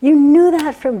 You knew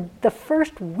that from the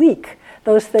first week.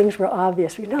 Those things were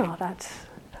obvious.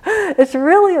 It's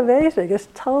really amazing. It's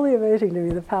totally amazing to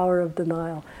me, the power of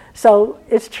denial. So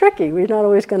it's tricky. We're not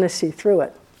always going to see through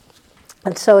it.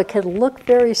 And so it can look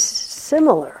very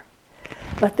similar.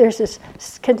 But there's this,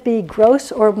 can be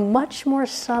gross or much more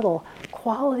subtle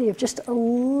quality of just a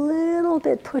little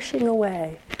bit pushing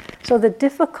away. So the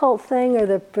difficult thing or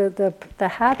the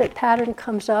habit pattern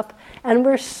comes up, and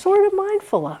we're sort of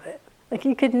mindful of it. Like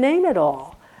you could name it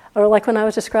all. Or like when I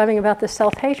was describing about the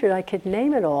self-hatred, I could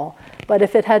name it all. But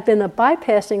if it had been a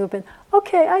bypassing, it would have been,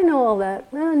 okay, I know all that.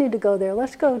 I don't need to go there.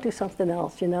 Let's go do something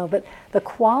else, But the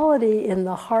quality in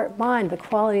the heart-mind, the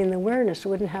quality in the awareness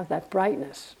wouldn't have that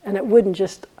brightness. And it wouldn't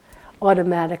just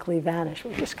automatically vanish.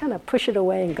 We'd just kind of push it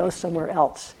away and go somewhere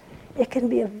else. It can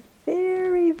be a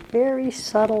very, very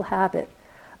subtle habit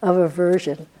of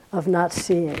aversion, of not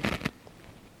seeing.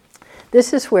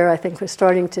 This is where I think we're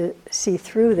starting to see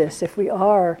through this, if we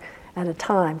are at a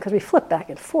time, because we flip back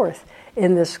and forth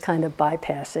in this kind of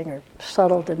bypassing or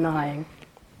subtle denying,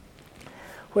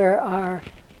 where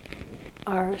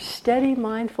our steady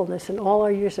mindfulness in all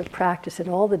our years of practice in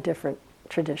all the different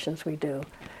traditions we do,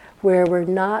 where we're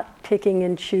not picking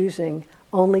and choosing,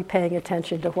 only paying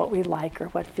attention to what we like or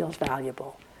what feels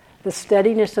valuable. The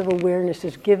steadiness of awareness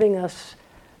is giving us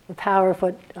the power of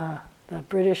what the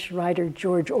British writer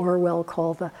George Orwell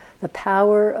called the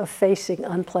power of facing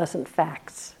unpleasant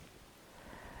facts.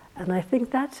 And I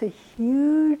think that's a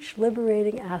huge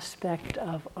liberating aspect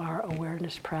of our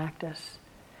awareness practice.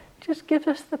 It just gives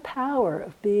us the power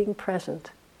of being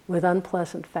present with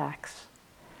unpleasant facts.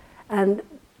 And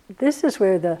this is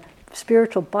where the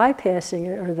spiritual bypassing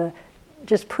or the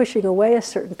just pushing away a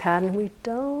certain pattern, we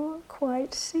don't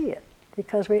quite see it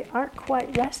because we aren't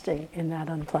quite resting in that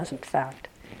unpleasant fact.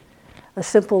 A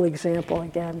simple example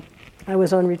again, I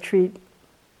was on retreat,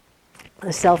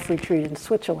 a self-retreat in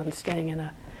Switzerland, staying in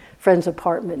a friend's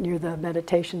apartment near the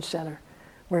meditation center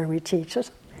where we teach.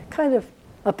 It's kind of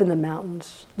up in the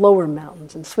mountains, lower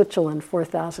mountains. In Switzerland,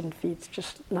 4,000 feet, it's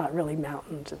just not really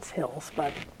mountains, it's hills,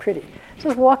 but pretty. So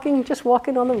just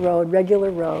walking on the road, regular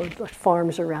road,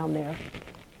 farms around there.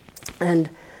 And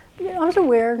I was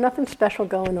aware, nothing special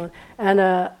going on. And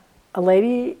a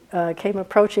lady came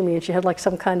approaching me, and she had like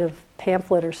some kind of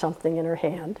pamphlet or something in her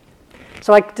hand.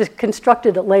 So I just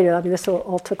constructed it later. I mean, this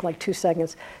all took like 2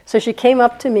 seconds. So she came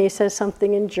up to me, says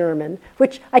something in German,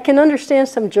 which I can understand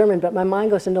some German, but my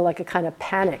mind goes into like a kind of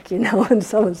panic, when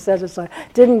someone says it. So I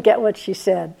didn't get what she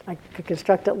said. I could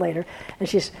construct it later. And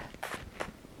she's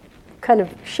kind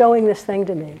of showing this thing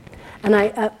to me. And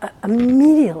I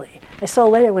immediately, I saw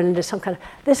later, I went into some kind of,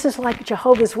 this is like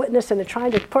Jehovah's Witness, and they're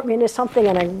trying to put me into something,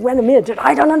 and I went immediately,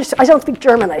 I don't understand, I don't speak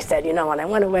German, I said, and I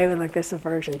went away with like this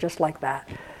aversion, just like that.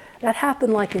 That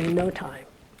happened like in no time,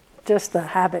 just the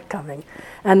habit coming.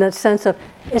 And that sense of,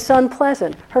 it's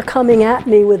unpleasant, her coming at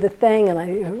me with the thing, and I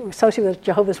associate with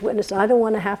Jehovah's Witness, and I don't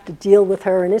want to have to deal with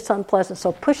her, and it's unpleasant,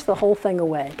 so push the whole thing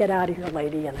away, get out of here,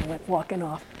 lady, and I went walking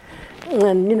off.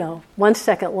 And 1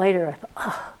 second later, I thought,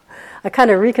 oh. I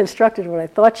kind of reconstructed what I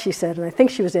thought she said, and I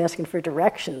think she was asking for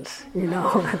directions,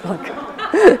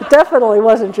 It definitely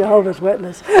wasn't Jehovah's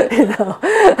Witness,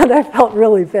 and I felt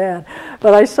really bad.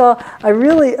 But I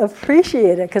really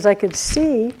appreciated it because I could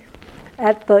see,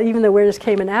 even the awareness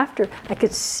came in after, I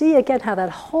could see again how that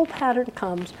whole pattern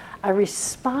comes. I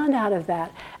respond out of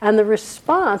that. And the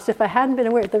response, if I hadn't been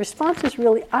aware, the response is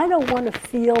really, I don't want to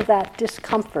feel that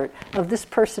discomfort of this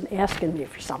person asking me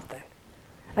for something.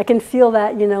 I can feel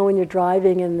that, when you're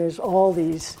driving and there's all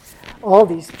these,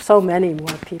 so many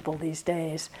more people these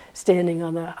days standing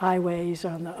on the highways,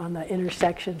 on the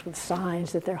intersections with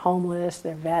signs that they're homeless,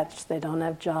 they're vets, they don't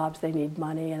have jobs, they need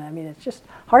money, and it's just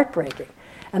heartbreaking.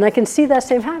 And I can see that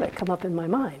same habit come up in my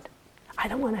mind. I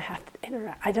don't want to have to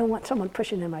interact. I don't want someone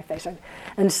pushing in my face.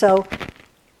 And so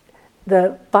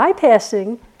the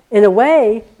bypassing, in a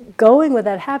way, going with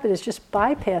that habit is just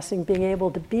bypassing being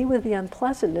able to be with the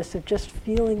unpleasantness of just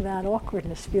feeling that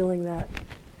awkwardness, feeling that.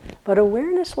 But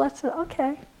awareness lets it,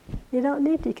 okay, you don't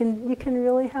need to. You can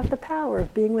really have the power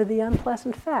of being with the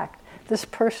unpleasant fact. This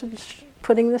person's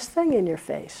putting this thing in your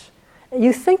face.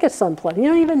 You think it's unpleasant.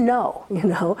 You don't even know,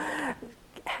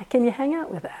 Can you hang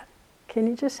out with that? Can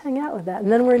you just hang out with that?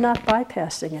 And then we're not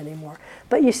bypassing anymore.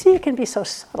 But you see, it can be so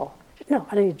subtle. No,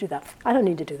 I don't need to do that. I don't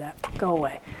need to do that. Go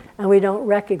away. And we don't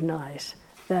recognize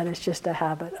that it's just a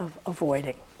habit of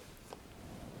avoiding.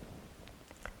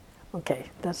 Okay,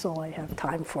 that's all I have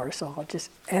time for, so I'll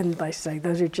just end by saying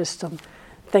those are just some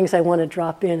things I want to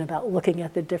drop in about looking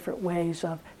at the different ways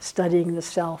of studying the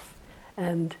self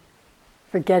and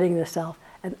forgetting the self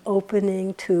and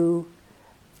opening to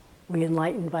be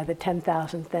enlightened by the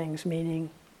 10,000 things, meaning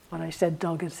what I said,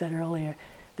 Doug had said earlier,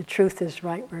 the truth is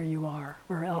right where you are.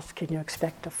 Where else can you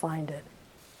expect to find it?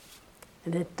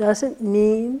 And it doesn't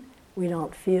mean we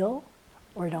don't feel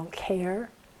or don't care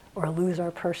or lose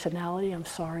our personality, I'm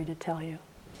sorry to tell you.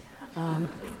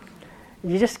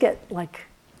 You just get like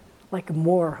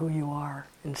more who you are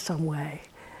in some way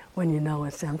when you know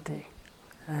it's empty.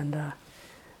 And so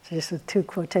just with 2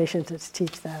 quotations that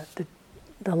teach that.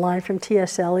 The line from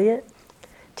T.S. Eliot,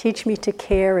 teach me to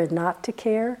care and not to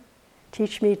care.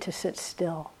 Teach me to sit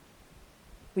still.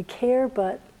 We care,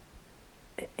 but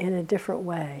in a different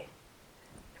way,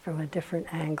 from a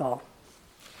different angle.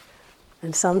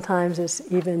 And sometimes it's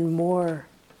even more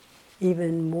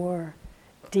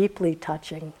deeply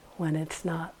touching when it's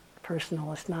not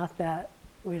personal. It's not that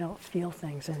we don't feel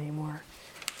things anymore.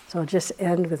 So I'll just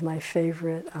end with my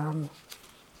favorite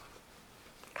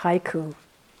haiku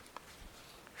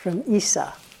from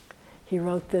Isa. He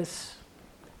wrote this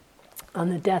on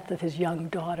the death of his young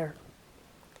daughter.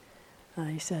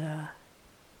 He said,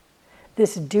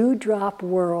 this dewdrop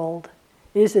world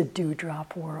is a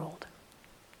dewdrop world.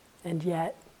 And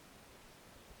yet,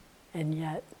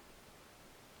 that's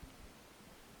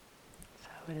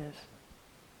how it is.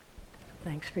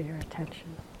 Thanks for your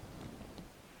attention.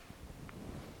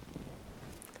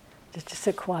 Just to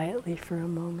sit quietly for a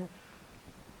moment.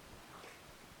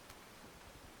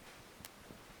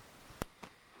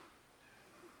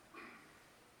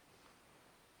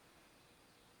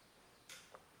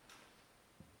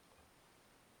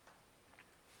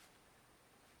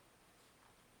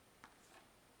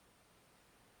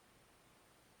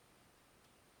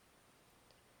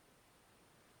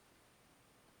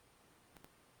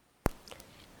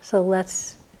 So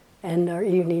let's end our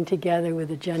evening together with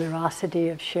the generosity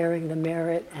of sharing the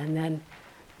merit and then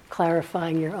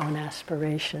clarifying your own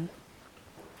aspiration.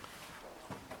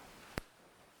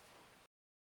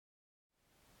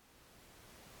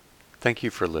 Thank you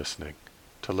for listening.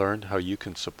 To learn how you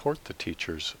can support the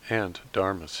teachers and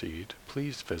Dharma Seed,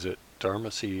 please visit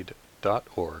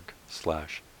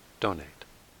dharmaseed.org/donate.